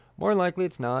 More likely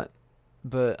it's not,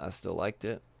 but I still liked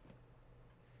it.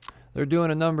 They're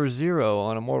doing a number 0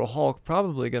 on Immortal Hulk,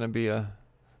 probably going to be the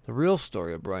real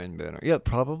story of Brian Banner. Yeah,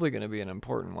 probably going to be an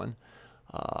important one.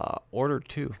 Order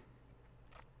 2.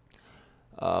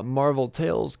 Marvel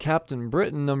Tales Captain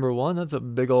Britain number 1. That's a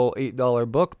big old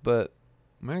 $8 book, but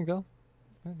there you go.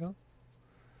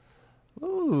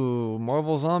 Ooh,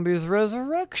 Marvel Zombies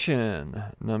Resurrection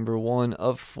number 1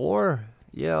 of 4.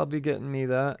 Yeah, I'll be getting me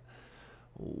that.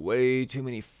 Way too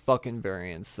many fucking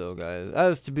variants, though, guys.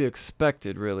 As to be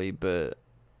expected, really, but...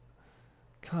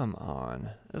 Come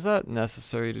on. Is that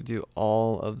necessary to do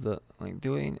all of the... Like,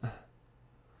 doing...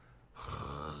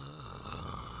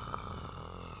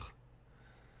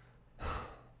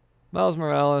 Miles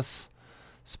Morales,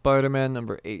 Spider-Man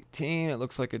number 18. It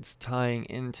looks like it's tying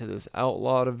into this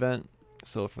Outlawed event.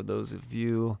 So for those of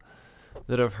you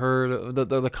that have heard...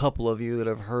 The couple of you that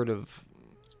have heard of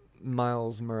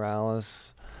Miles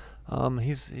Morales,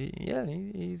 he's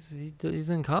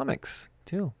in comics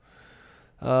too.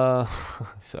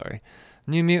 Sorry.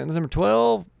 New Mutants number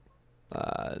 12,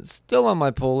 still on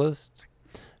my pull list.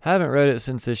 Haven't read it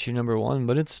since issue number 1,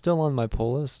 but it's still on my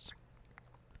pull list.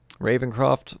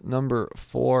 Ravencroft number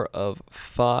 4 of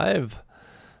 5.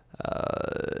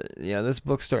 Yeah, this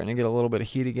book's starting to get a little bit of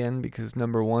heat again because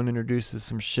number 1 introduces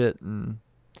some shit, and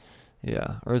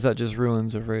yeah, or is that just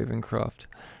Ruins of Ravencroft?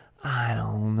 I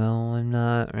don't know. I'm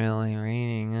not really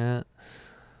reading it.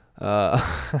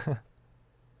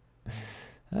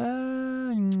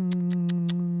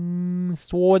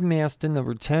 Swordmaster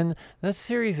number 10. That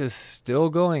series is still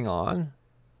going on.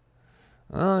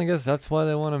 Well, I guess that's why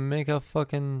they want to make a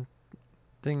fucking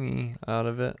thingy out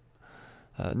of it.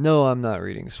 No, I'm not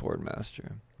reading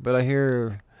Swordmaster. But I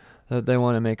hear that they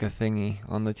want to make a thingy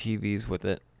on the TVs with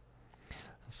it.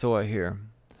 So I hear.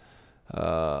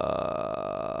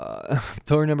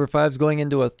 Thor number 5 is going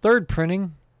into a 3rd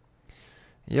printing.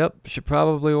 Yep, should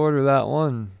probably order that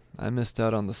one. I missed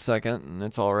out on the 2nd, and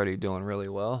it's already doing really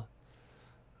well.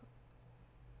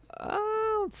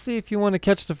 Let's see, if you want to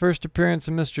catch the first appearance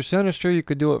of Mr. Sinister, you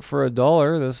could do it for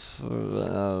 $1. This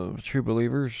True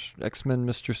Believers, X-Men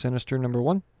Mr. Sinister number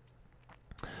 1.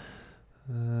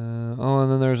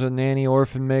 And then there's a Nanny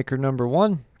Orphan Maker number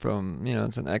 1 from,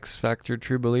 it's an X Factor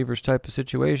True Believers type of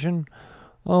situation.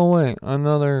 Oh wait,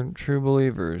 another True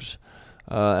Believers.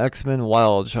 X-Men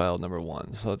Wild Child number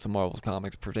 1. So it's a Marvel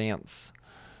Comics Presents.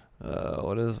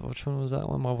 Which one was that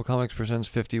one? Marvel Comics Presents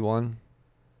 51.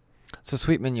 It's a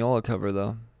Sweet Mignola cover,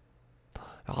 though.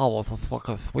 Oh, what a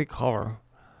fucking sweet cover.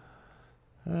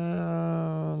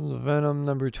 Venom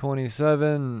number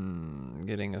 27,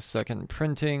 getting a second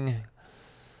printing.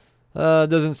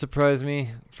 Doesn't surprise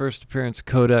me. First appearance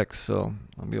Codex, so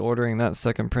I'll be ordering that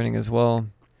second printing as well.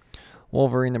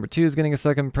 Wolverine number 2 is getting a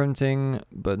second printing,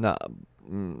 but not.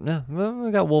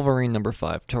 We got Wolverine number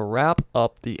 5 to wrap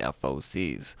up the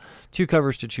FOCs. 2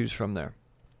 covers to choose from there.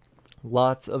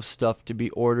 Lots of stuff to be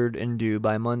ordered and due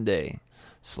by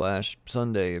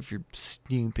Monday/Sunday if you're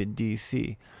stupid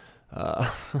DC.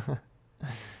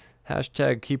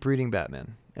 Hashtag keep reading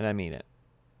Batman, and I mean it.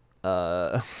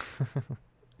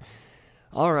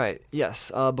 All right,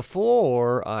 yes.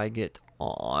 Before I get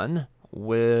on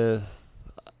with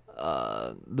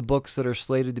the books that are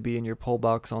slated to be in your poll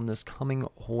box on this coming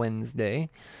Wednesday,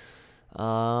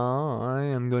 I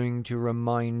am going to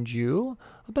remind you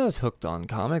about Hooked on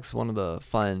Comics, one of the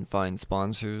fine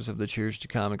sponsors of the Cheers to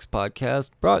Comics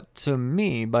podcast, brought to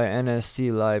me by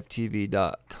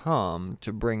nsclivetv.com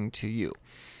to bring to you.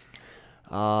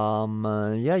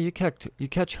 You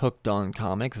catch Hooked on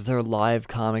Comics. There are live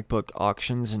comic book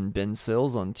auctions and bin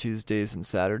sales on Tuesdays and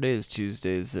Saturdays.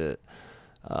 Tuesdays at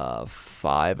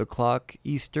 5 o'clock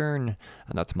Eastern,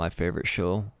 and that's my favorite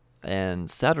show. And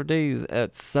Saturdays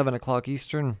at 7 o'clock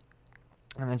Eastern,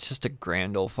 and it's just a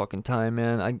grand old fucking time,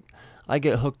 man. I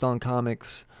get Hooked on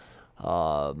Comics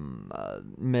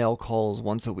mail calls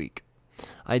once a week.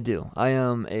 I do. I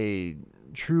am a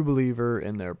true believer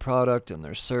in their product and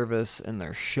their service and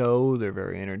their show. They're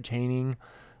very entertaining.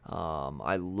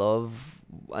 I love,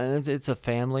 and it's a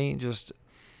family, just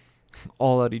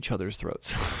all at each other's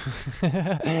throats.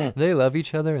 They love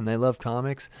each other and they love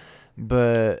comics,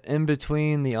 but in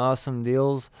between the awesome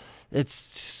deals, it's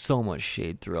so much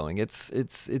shade throwing. It's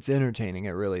entertaining.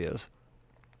 It really is.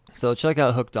 So check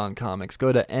out Hooked on Comics.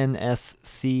 Go to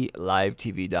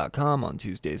nsclivetv.com on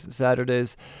Tuesdays and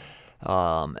Saturdays,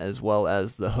 as well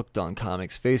as the Hooked on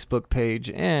Comics Facebook page.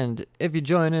 And if you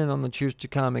join in on the Cheers to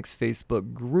Comics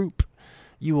Facebook group,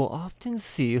 you will often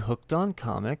see Hooked on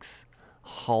Comics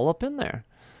haul up in there.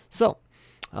 So,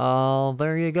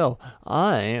 there you go.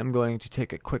 I am going to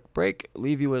take a quick break,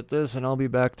 leave you with this, and I'll be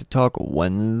back to talk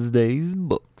Wednesday's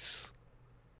books.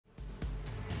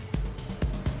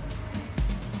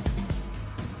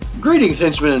 Greetings,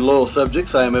 henchmen and loyal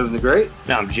subjects. I am Evan the Great.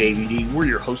 And I'm JVD. We're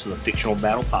your hosts of the Fictional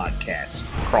Battle Podcast,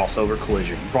 Crossover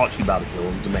Collision, brought to you by the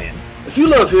Villains Demand. If you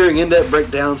love hearing in-depth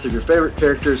breakdowns of your favorite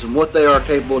characters and what they are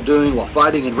capable of doing while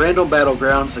fighting in random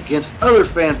battlegrounds against other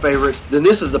fan favorites, then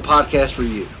this is the podcast for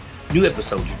you. New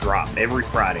episodes drop every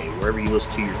Friday wherever you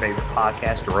listen to your favorite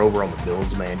podcast or over on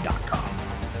thevillain'sdemand.com.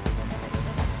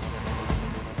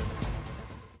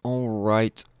 All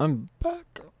right, I'm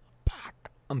back.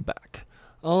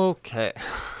 Okay.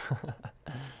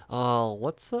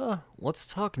 Let's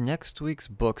talk next week's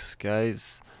books,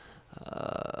 guys.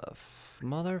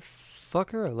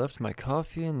 Motherfucker, I left my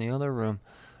coffee in the other room.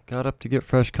 Got up to get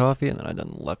fresh coffee and then I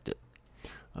done left it.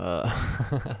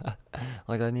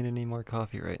 Like I need any more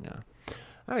coffee right now.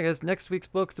 Alright guys, next week's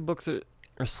books. The books are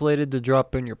slated to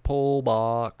drop in your poll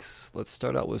box. Let's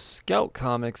start out with Scout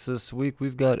Comics this week.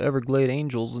 We've got Everglade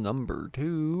Angels number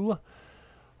 2.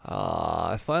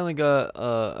 I finally got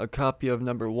a copy of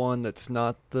number 1 that's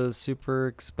not the super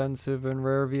expensive and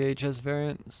rare VHS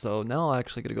variant. So now I'm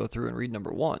actually going to go through and read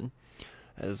number 1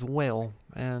 as well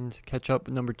and catch up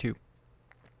with number 2.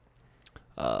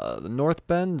 The North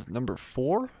Bend number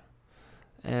 4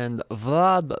 and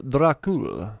Vlad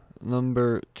Dracul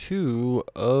number 2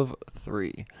 of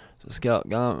 3. So Scout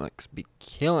Comics be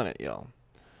killing it, y'all.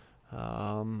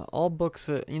 All books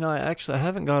that, I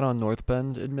haven't got on North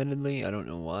Bend, admittedly. I don't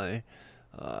know why.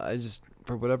 I just,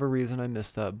 for whatever reason, I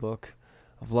missed that book.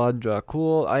 Vlad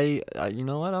Dracul. I you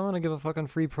know what? I'm gonna give a fucking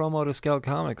free promo to Scout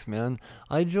Comics, man.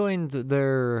 I joined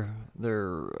their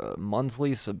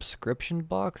monthly subscription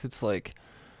box. It's like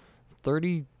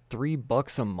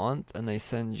 $33 a month, and they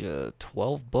send you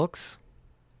 12 books,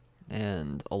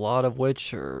 and a lot of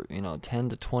which are, $10 to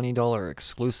 $20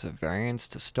 exclusive variants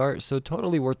to start. So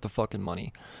totally worth the fucking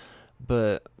money.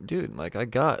 But dude, like I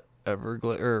got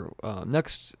Everglade the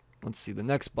next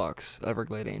box,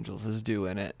 Everglade Angels, is due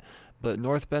in it. But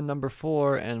North Bend number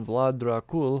 4 and Vlad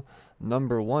Dracul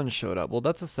number 1 showed up. Well,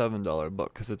 that's a $7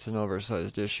 book because it's an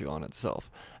oversized issue on itself.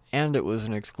 And it was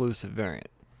an exclusive variant.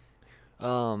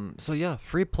 So yeah,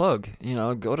 free plug.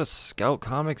 Go to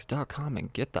scoutcomics.com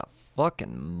and get that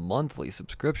fucking monthly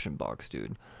subscription box,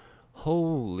 dude.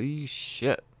 Holy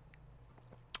shit.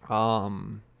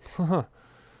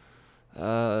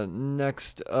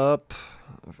 Next up,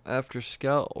 after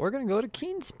Scout, we're gonna go to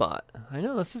Keen Spot. I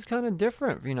know this is kind of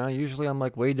different. Usually I'm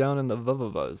like way down in the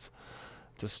VVVs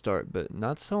to start, but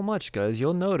not so much, guys.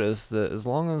 You'll notice that as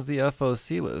long as the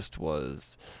FOC list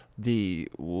was, the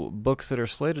books that are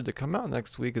slated to come out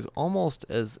next week is almost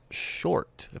as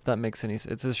short, if that makes any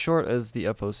sense. It's as short as the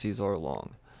FOCs are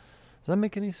long. Does that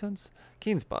make any sense?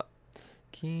 Keen Spot.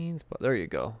 There you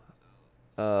go.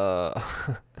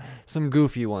 Some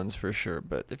goofy ones for sure,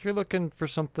 but if you're looking for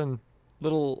something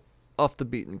little off the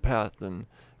beaten path, then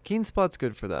Keen Spot's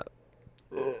good for that.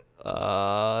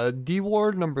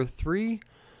 D-Ward number 3.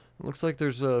 Looks like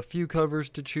there's a few covers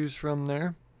to choose from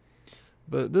there,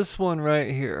 but this one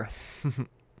right here.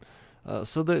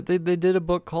 So they did a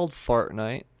book called Fart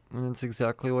Night, and it's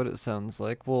exactly what it sounds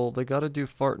like. Well, they got to do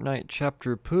Fart Night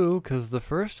Chapter Poo because the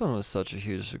first one was such a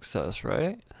huge success,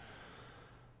 right?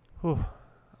 Whew.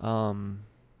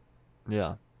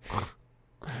 Yeah.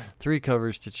 3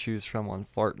 covers to choose from on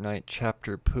Fart Night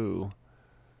Chapter Poo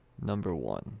number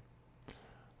 1.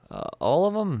 All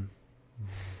of them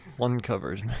fun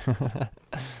covers.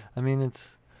 I mean,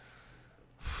 it's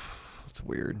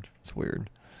weird. It's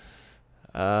weird.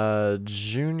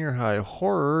 Junior High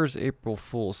Horrors April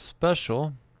Fool's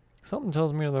Special. Something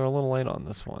tells me they're a little late on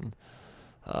this one.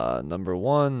 Number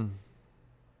 1.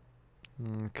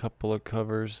 Couple of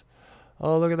covers.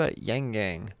 Oh, look at that, Yang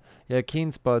Gang. Yeah,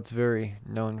 Keen Spot's very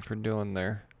known for doing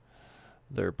their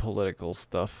political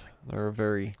stuff. They're a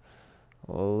very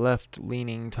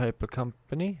left-leaning type of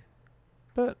company.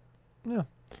 But, yeah,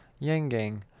 Yang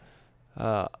Gang.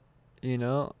 Is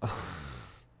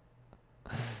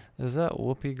that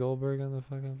Whoopi Goldberg on the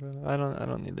fucking front? I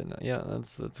don't need to know. Yeah,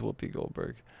 that's Whoopi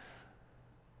Goldberg.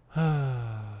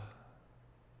 Ugh.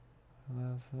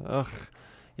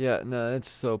 Yeah, no, it's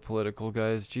so political,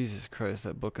 guys. Jesus Christ,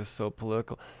 that book is so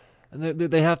political. And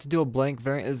they have to do a blank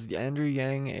variant. Is Andrew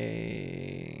Yang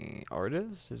a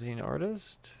artist? Is he an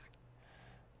artist?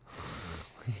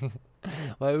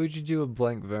 Why would you do a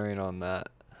blank variant on that?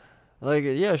 Like,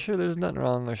 yeah, sure, there's nothing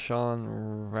wrong with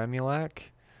Sean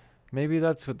Remulak. Maybe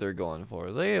that's what they're going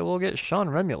for. Like, hey, we'll get Sean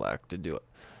Remulak to do it.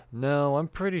 No, I'm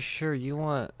pretty sure you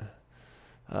want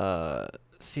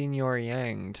Senior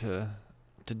Yang to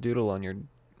doodle on your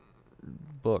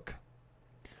book.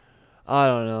 I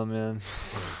don't know, man.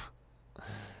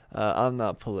 I'm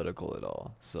not political at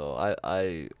all, so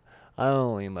I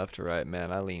don't lean left or right,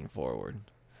 man. I lean forward.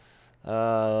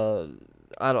 I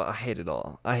hate it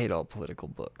all. I hate all political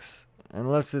books,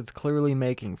 unless it's clearly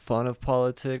making fun of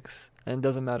politics, and it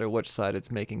doesn't matter which side it's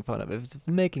making fun of. If it's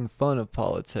making fun of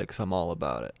politics, I'm all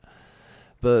about it.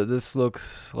 But this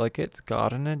looks like it's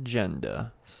got an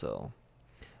agenda, so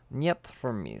niet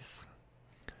for me.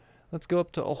 Let's go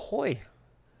up to Ahoy.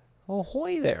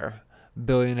 Ahoy there.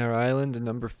 Billionaire Island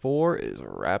number 4 is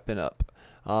wrapping up.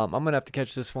 I'm going to have to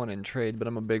catch this one in trade, but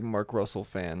I'm a big Mark Russell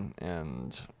fan,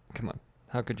 and come on,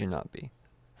 how could you not be?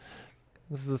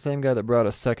 This is the same guy that brought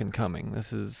us Second Coming.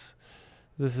 This is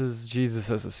Jesus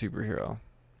as a superhero.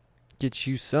 Get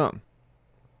you some.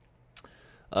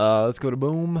 Let's go to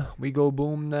Boom. We go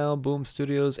Boom now. Boom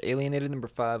Studios, Alienated number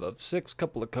 5 of 6.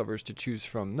 Couple of covers to choose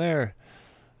from there.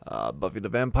 Buffy the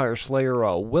Vampire Slayer,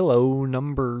 Willow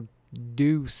number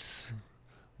Deuce.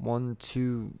 1,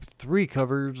 2, 3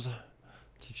 covers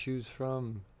to choose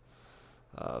from.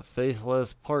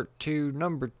 Faithless Part 2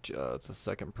 number 2. It's a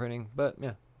second printing, but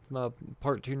yeah.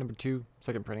 Part 2 number 2,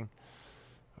 second printing.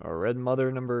 Red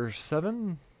Mother number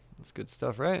 7. That's good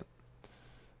stuff, right?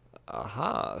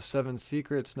 Aha, 7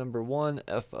 Secrets number 1,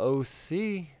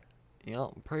 FOC. Yeah,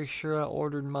 I'm pretty sure I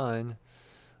ordered mine.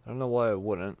 I don't know why I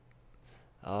wouldn't.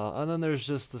 And then there's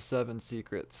just the 7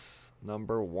 Secrets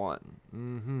number 1.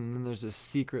 And there's a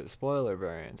secret spoiler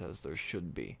variant, as there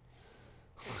should be.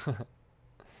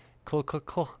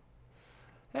 Cool.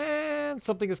 And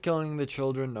Something is Killing the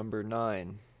Children number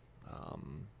 9.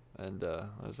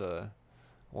 There's a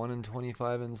 1 in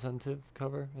 25 incentive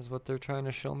cover is what they're trying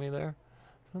to show me there.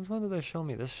 Since when did they show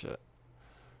me this shit?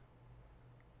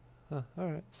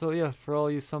 Alright. So yeah, for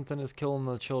all you Something is Killing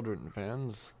the Children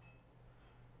fans,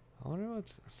 I wonder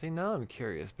what's... See, now I'm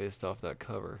curious based off that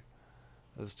cover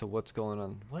as to what's going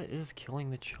on. What is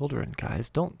killing the children, guys?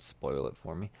 Don't spoil it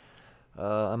for me.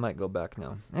 I might go back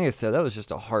now. Like I said, that was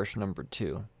just a harsh number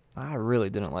 2. I really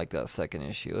didn't like that second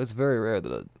issue. It's very rare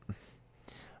that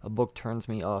a book turns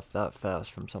me off that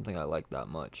fast from something I like that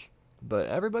much. But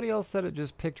everybody else said it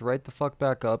just picked right the fuck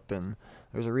back up, and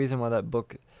there's a reason why that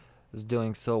book is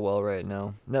doing so well right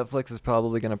now. Netflix is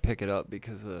probably going to pick it up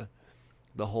because of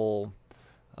the whole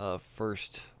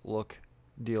first look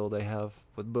deal they have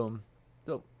with Boom.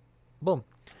 So, boom.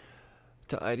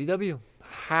 To IDW.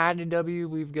 IDW,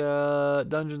 we've got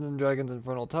Dungeons and Dragons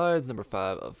Infernal Tides, number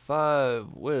 5 of 5,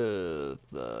 with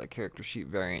the character sheet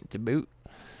variant to boot.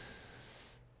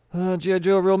 G.I.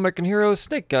 Joe Real American Heroes,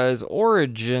 Snake Eyes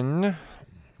Origin.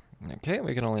 Okay,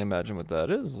 we can only imagine what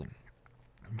that is.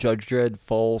 Judge Dredd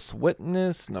False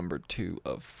Witness, number 2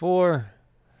 of 4.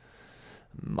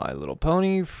 My Little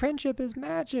Pony, Friendship is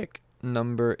Magic,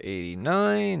 number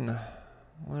 89.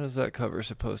 What is that cover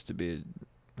supposed to be?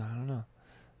 I don't know.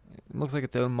 It looks like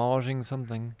it's homaging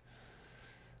something.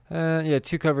 Yeah,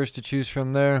 2 covers to choose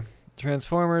from there.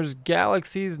 Transformers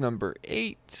Galaxies, number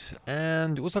 8.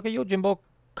 And Usaka Yojimbo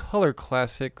Color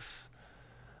Classics,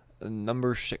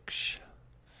 number 6.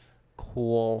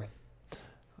 Cool.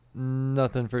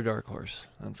 Nothing for Dark Horse.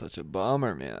 That's such a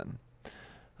bummer, man.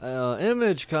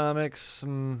 Image Comics,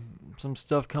 some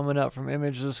stuff coming out from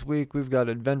Image this week. We've got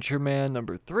Adventure Man,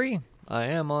 number 3. I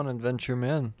am on Adventure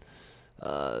Man.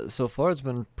 So far, it's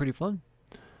been pretty fun.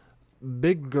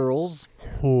 Big Girls,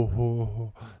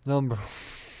 number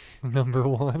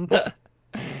 1.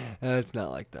 It's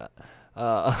not like that.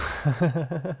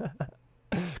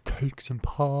 Cakes and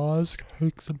paws.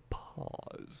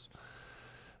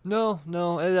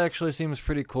 No, it actually seems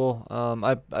pretty cool.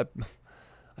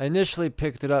 I initially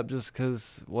picked it up just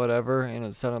because whatever, and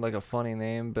it sounded like a funny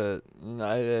name, but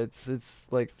it's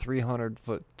like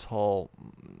 300-foot tall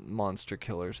monster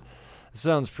killers. It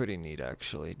sounds pretty neat,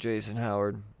 actually. Jason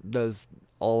Howard does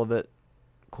all of it.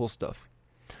 Cool stuff.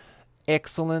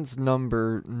 Excellence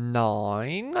number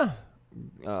 9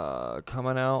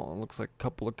 coming out. It looks like a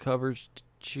couple of covers to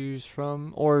choose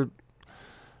from, or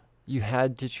you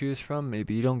had to choose from.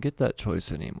 Maybe you don't get that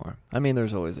choice anymore. I mean,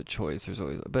 there's always a choice.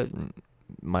 But it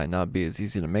might not be as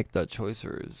easy to make that choice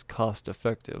or as cost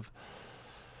effective.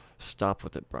 Stop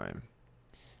with it, Brian.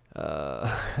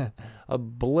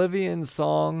 Oblivion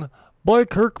Song by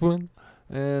Kirkman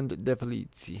and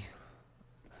DeFelici.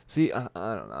 See, I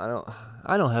don't know.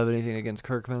 I don't have anything against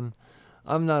Kirkman.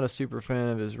 I'm not a super fan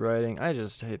of his writing. I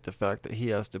just hate the fact that he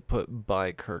has to put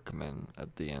by Kirkman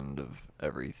at the end of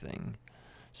everything.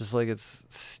 Just like it's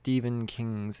Stephen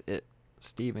King's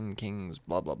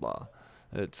blah blah blah.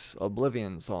 It's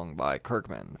Oblivion Song by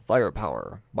Kirkman.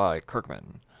 Firepower by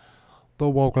Kirkman. The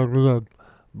Walking Dead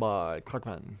by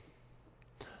Kirkman.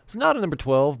 It's not a number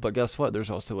 12, but guess what? There's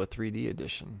also a 3D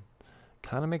edition.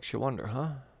 Kind of makes you wonder,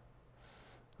 huh?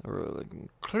 It will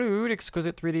include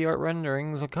exquisite 3D art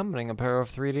renderings accompanying a pair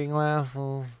of 3D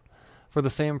glasses for the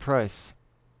same price.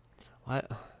 Why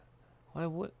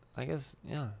would... I guess,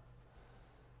 yeah.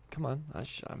 Come on.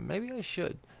 Maybe I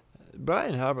should.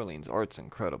 Brian Haberlin's art's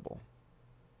incredible.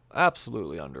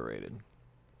 Absolutely underrated.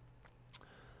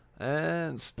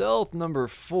 And Stealth number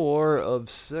 4 of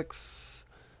 6.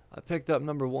 I picked up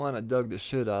number 1. I dug the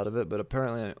shit out of it, but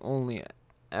apparently I only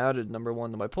added number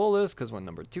 1 to my pull list because when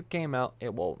number 2 came out,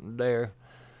 it wasn't there.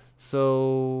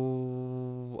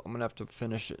 So I'm gonna have to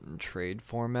finish it in trade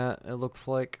format, it looks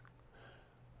like.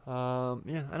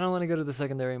 Yeah, I don't want to go to the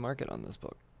secondary market on this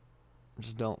book. I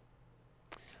just don't.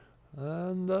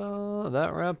 And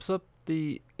that wraps up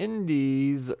the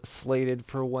indies slated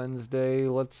for Wednesday.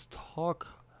 Let's talk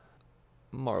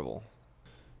Marvel.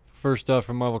 First up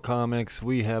from Marvel Comics,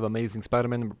 we have Amazing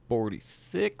Spider-Man number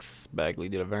 46. Bagley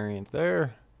did a variant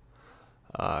there.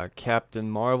 Captain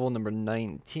Marvel number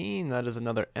 19. That is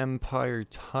another Empire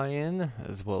tie-in,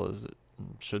 as well as it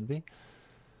should be.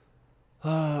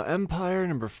 Empire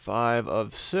number 5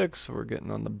 of 6. We're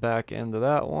getting on the back end of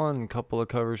that one. A couple of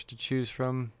covers to choose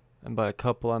from. And by a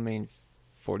couple, I mean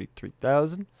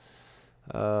 43,000.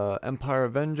 Empire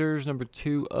Avengers number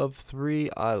 2 of 3.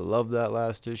 I love that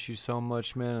last issue so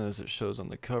much, man. As it shows on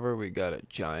the cover, we got a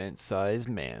giant-sized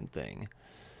man thing.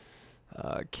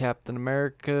 Captain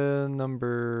America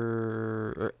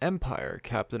Empire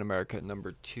Captain America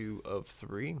number 2 of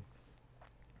 3.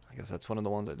 I guess that's one of the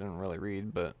ones I didn't really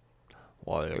read, but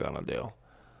what are you gonna do?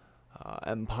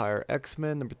 Empire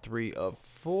X-Men number 3 of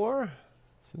 4.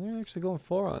 So they're actually going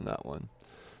 4 on that one.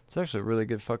 It's actually a really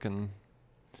good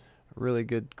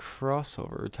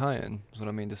crossover, or tie-in, is what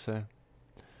I mean to say.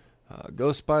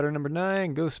 Ghost Spider number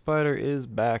 9. Ghost Spider is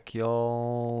back,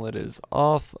 y'all. It is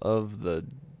off of the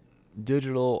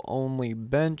digital-only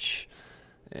bench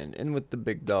and in with the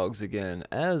big dogs again,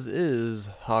 as is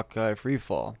Hawkeye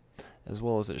Freefall, as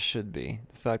well as it should be.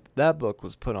 The fact that that book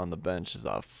was put on the bench is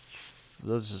that's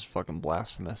just fucking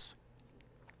blasphemous.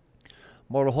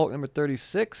 Mortal Hulk number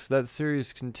 36. That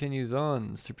series continues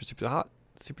on. Super hot.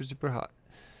 Super hot.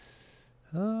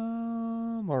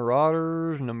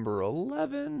 Marauders number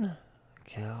 11.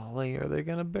 Golly, are they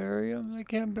gonna bury him? They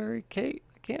can't bury Kate.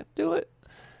 They can't do it.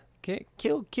 Can't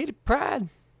kill Kitty Pryde.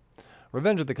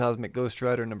 Revenge of the Cosmic Ghost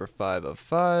Rider number 5 of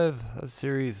 5. That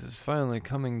series is finally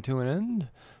coming to an end. I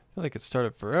feel like it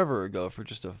started forever ago for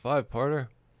just a 5-parter.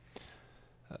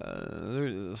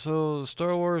 So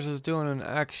Star Wars is doing an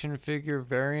action figure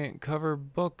variant cover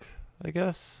book, I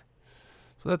guess.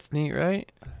 So that's neat,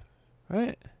 right?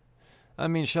 Right? I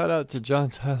mean, shout out to John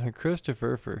Tyler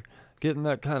Christopher for getting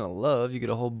that kind of love. You get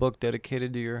a whole book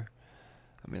dedicated to your...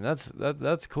 I mean,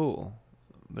 that's cool.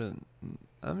 But,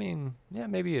 I mean, yeah,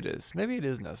 maybe it is. Maybe it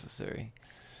is necessary.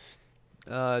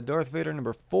 Darth Vader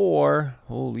number 4.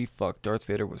 Holy fuck, Darth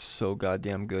Vader was so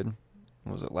goddamn good.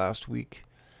 What was it, last week?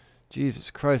 Jesus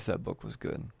Christ, that book was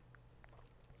good.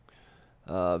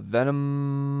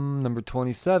 Venom number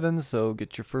 27. So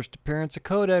get your first appearance of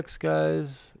Codex,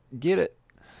 guys. Get it.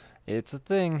 It's a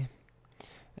thing.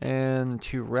 And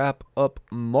to wrap up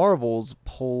Marvel's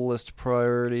poll list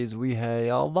priorities, we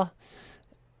have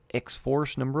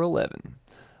X-Force number 11.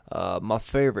 My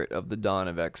favorite of the Dawn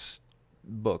of X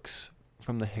books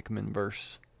from the Hickman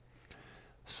verse.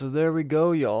 So there we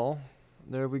go, y'all.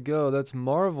 There we go. That's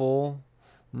Marvel.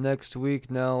 Next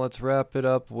week, now let's wrap it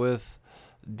up with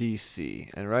DC.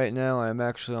 And right now I'm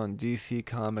actually on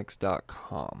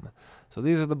DCComics.com. So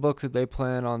these are the books that they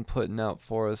plan on putting out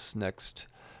for us next,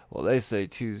 well, they say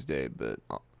Tuesday, but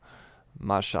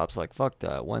my shop's like, fuck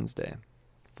that, Wednesday.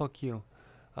 Fuck you.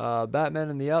 Batman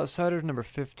and the Outsiders number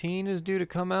 15 is due to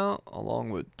come out, along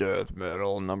with Death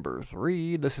Metal number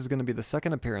 3. This is going to be the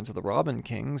second appearance of the Robin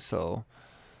King, so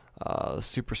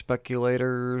super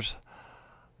speculators,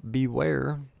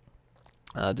 beware.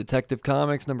 Detective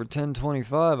Comics number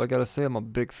 1025. I gotta say, I'm a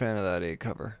big fan of that A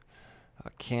cover. I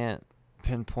can't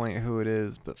pinpoint who it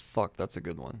is, but fuck, that's a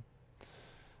good one.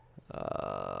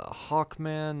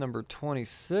 Hawkman number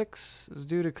 26 is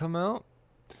due to come out,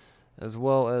 as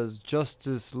well as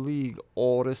Justice League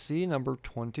Odyssey number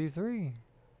 23.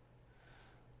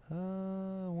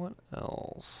 What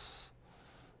else?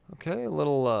 Okay, a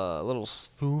little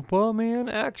Superman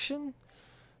action.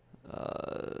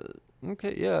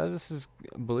 Okay, yeah, I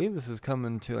believe this is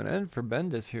coming to an end for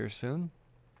Bendis here soon.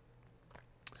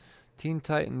 Teen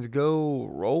Titans Go!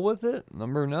 Roll With It,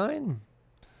 number 9.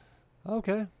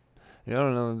 Okay. Yeah,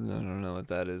 I don't know what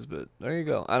that is, but there you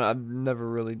go. I've never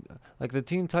really, like, the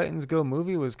Teen Titans Go!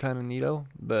 Movie was kind of neato,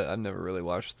 but I've never really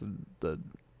watched the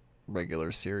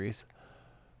regular series.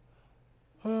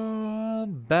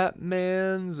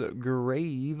 Batman's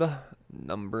Grave,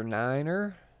 number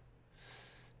 9er.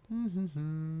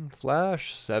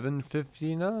 Flash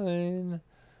 759.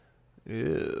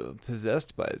 Ew,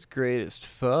 possessed by his greatest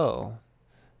foe.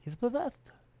 He's possessed.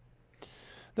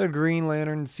 The Green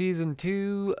Lantern Season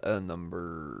 2,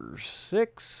 number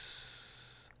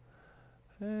 6.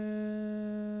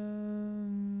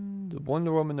 And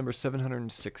Wonder Woman number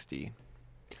 760.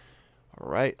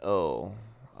 Alright, yeah,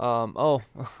 I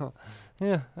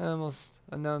almost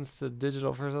announced the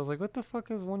digital first. I was like, what the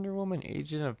fuck is Wonder Woman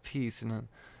Agent of Peace? And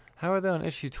how are they on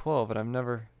issue 12? And I've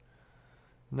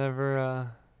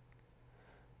never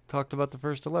talked about the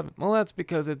first 11. Well, that's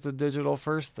because it's a digital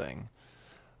first thing.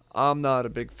 I'm not a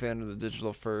big fan of the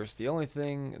digital first. The only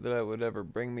thing that I would ever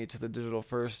bring me to the digital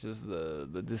first is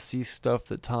the deceased stuff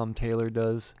that Tom Taylor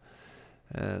does.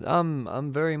 And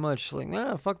I'm very much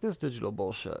like, fuck this digital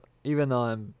bullshit. Even though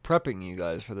I'm prepping you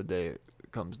guys for the day it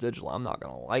comes digital. I'm not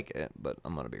going to like it, but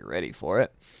I'm going to be ready for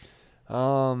it.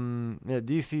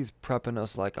 DC's prepping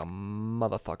us like a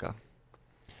motherfucker.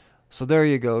 So there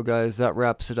you go, guys. That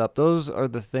wraps it up. Those are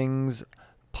the things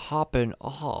popping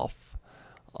off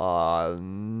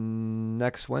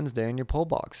next Wednesday in your poll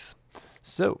box.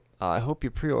 So I hope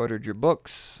you pre-ordered your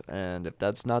books, and if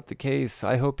that's not the case,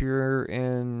 I hope you're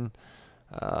in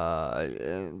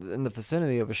the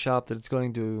vicinity of a shop that's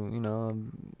going to,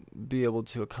 be able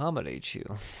to accommodate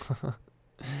you.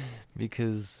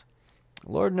 Because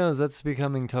Lord knows that's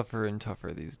becoming tougher and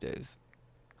tougher these days.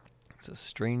 It's a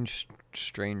strange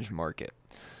market.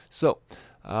 So,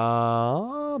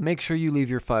 make sure you leave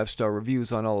your 5-star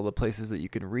reviews on all of the places that you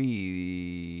can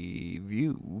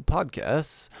review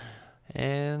podcasts.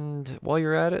 And while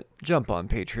you're at it, jump on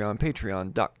Patreon,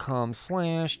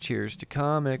 patreon.com/cheers to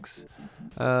comics.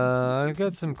 I've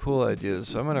got some cool ideas,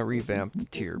 so I'm going to revamp the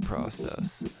tier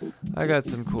process. I got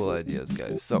some cool ideas,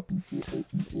 guys. So,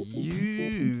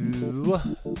 you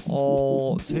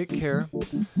all take care,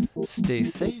 stay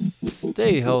safe,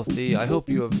 stay healthy. I hope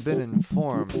you have been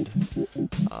informed.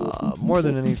 More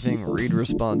than anything, read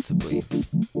responsibly.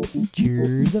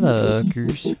 Cheers, the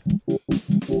fuckers.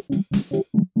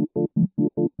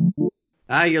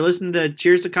 Hi, you're listening to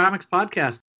Cheers to Comics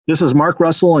podcast. This is Mark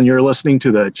Russell, and you're listening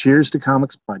to the Cheers to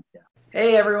Comics podcast.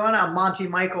 Hey everyone, I'm Monty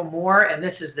Michael Moore, and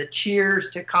this is the Cheers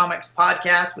to Comics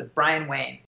podcast with Brian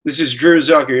Wayne. This is Drew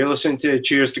Zucker. You're listening to the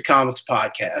Cheers to Comics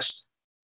podcast.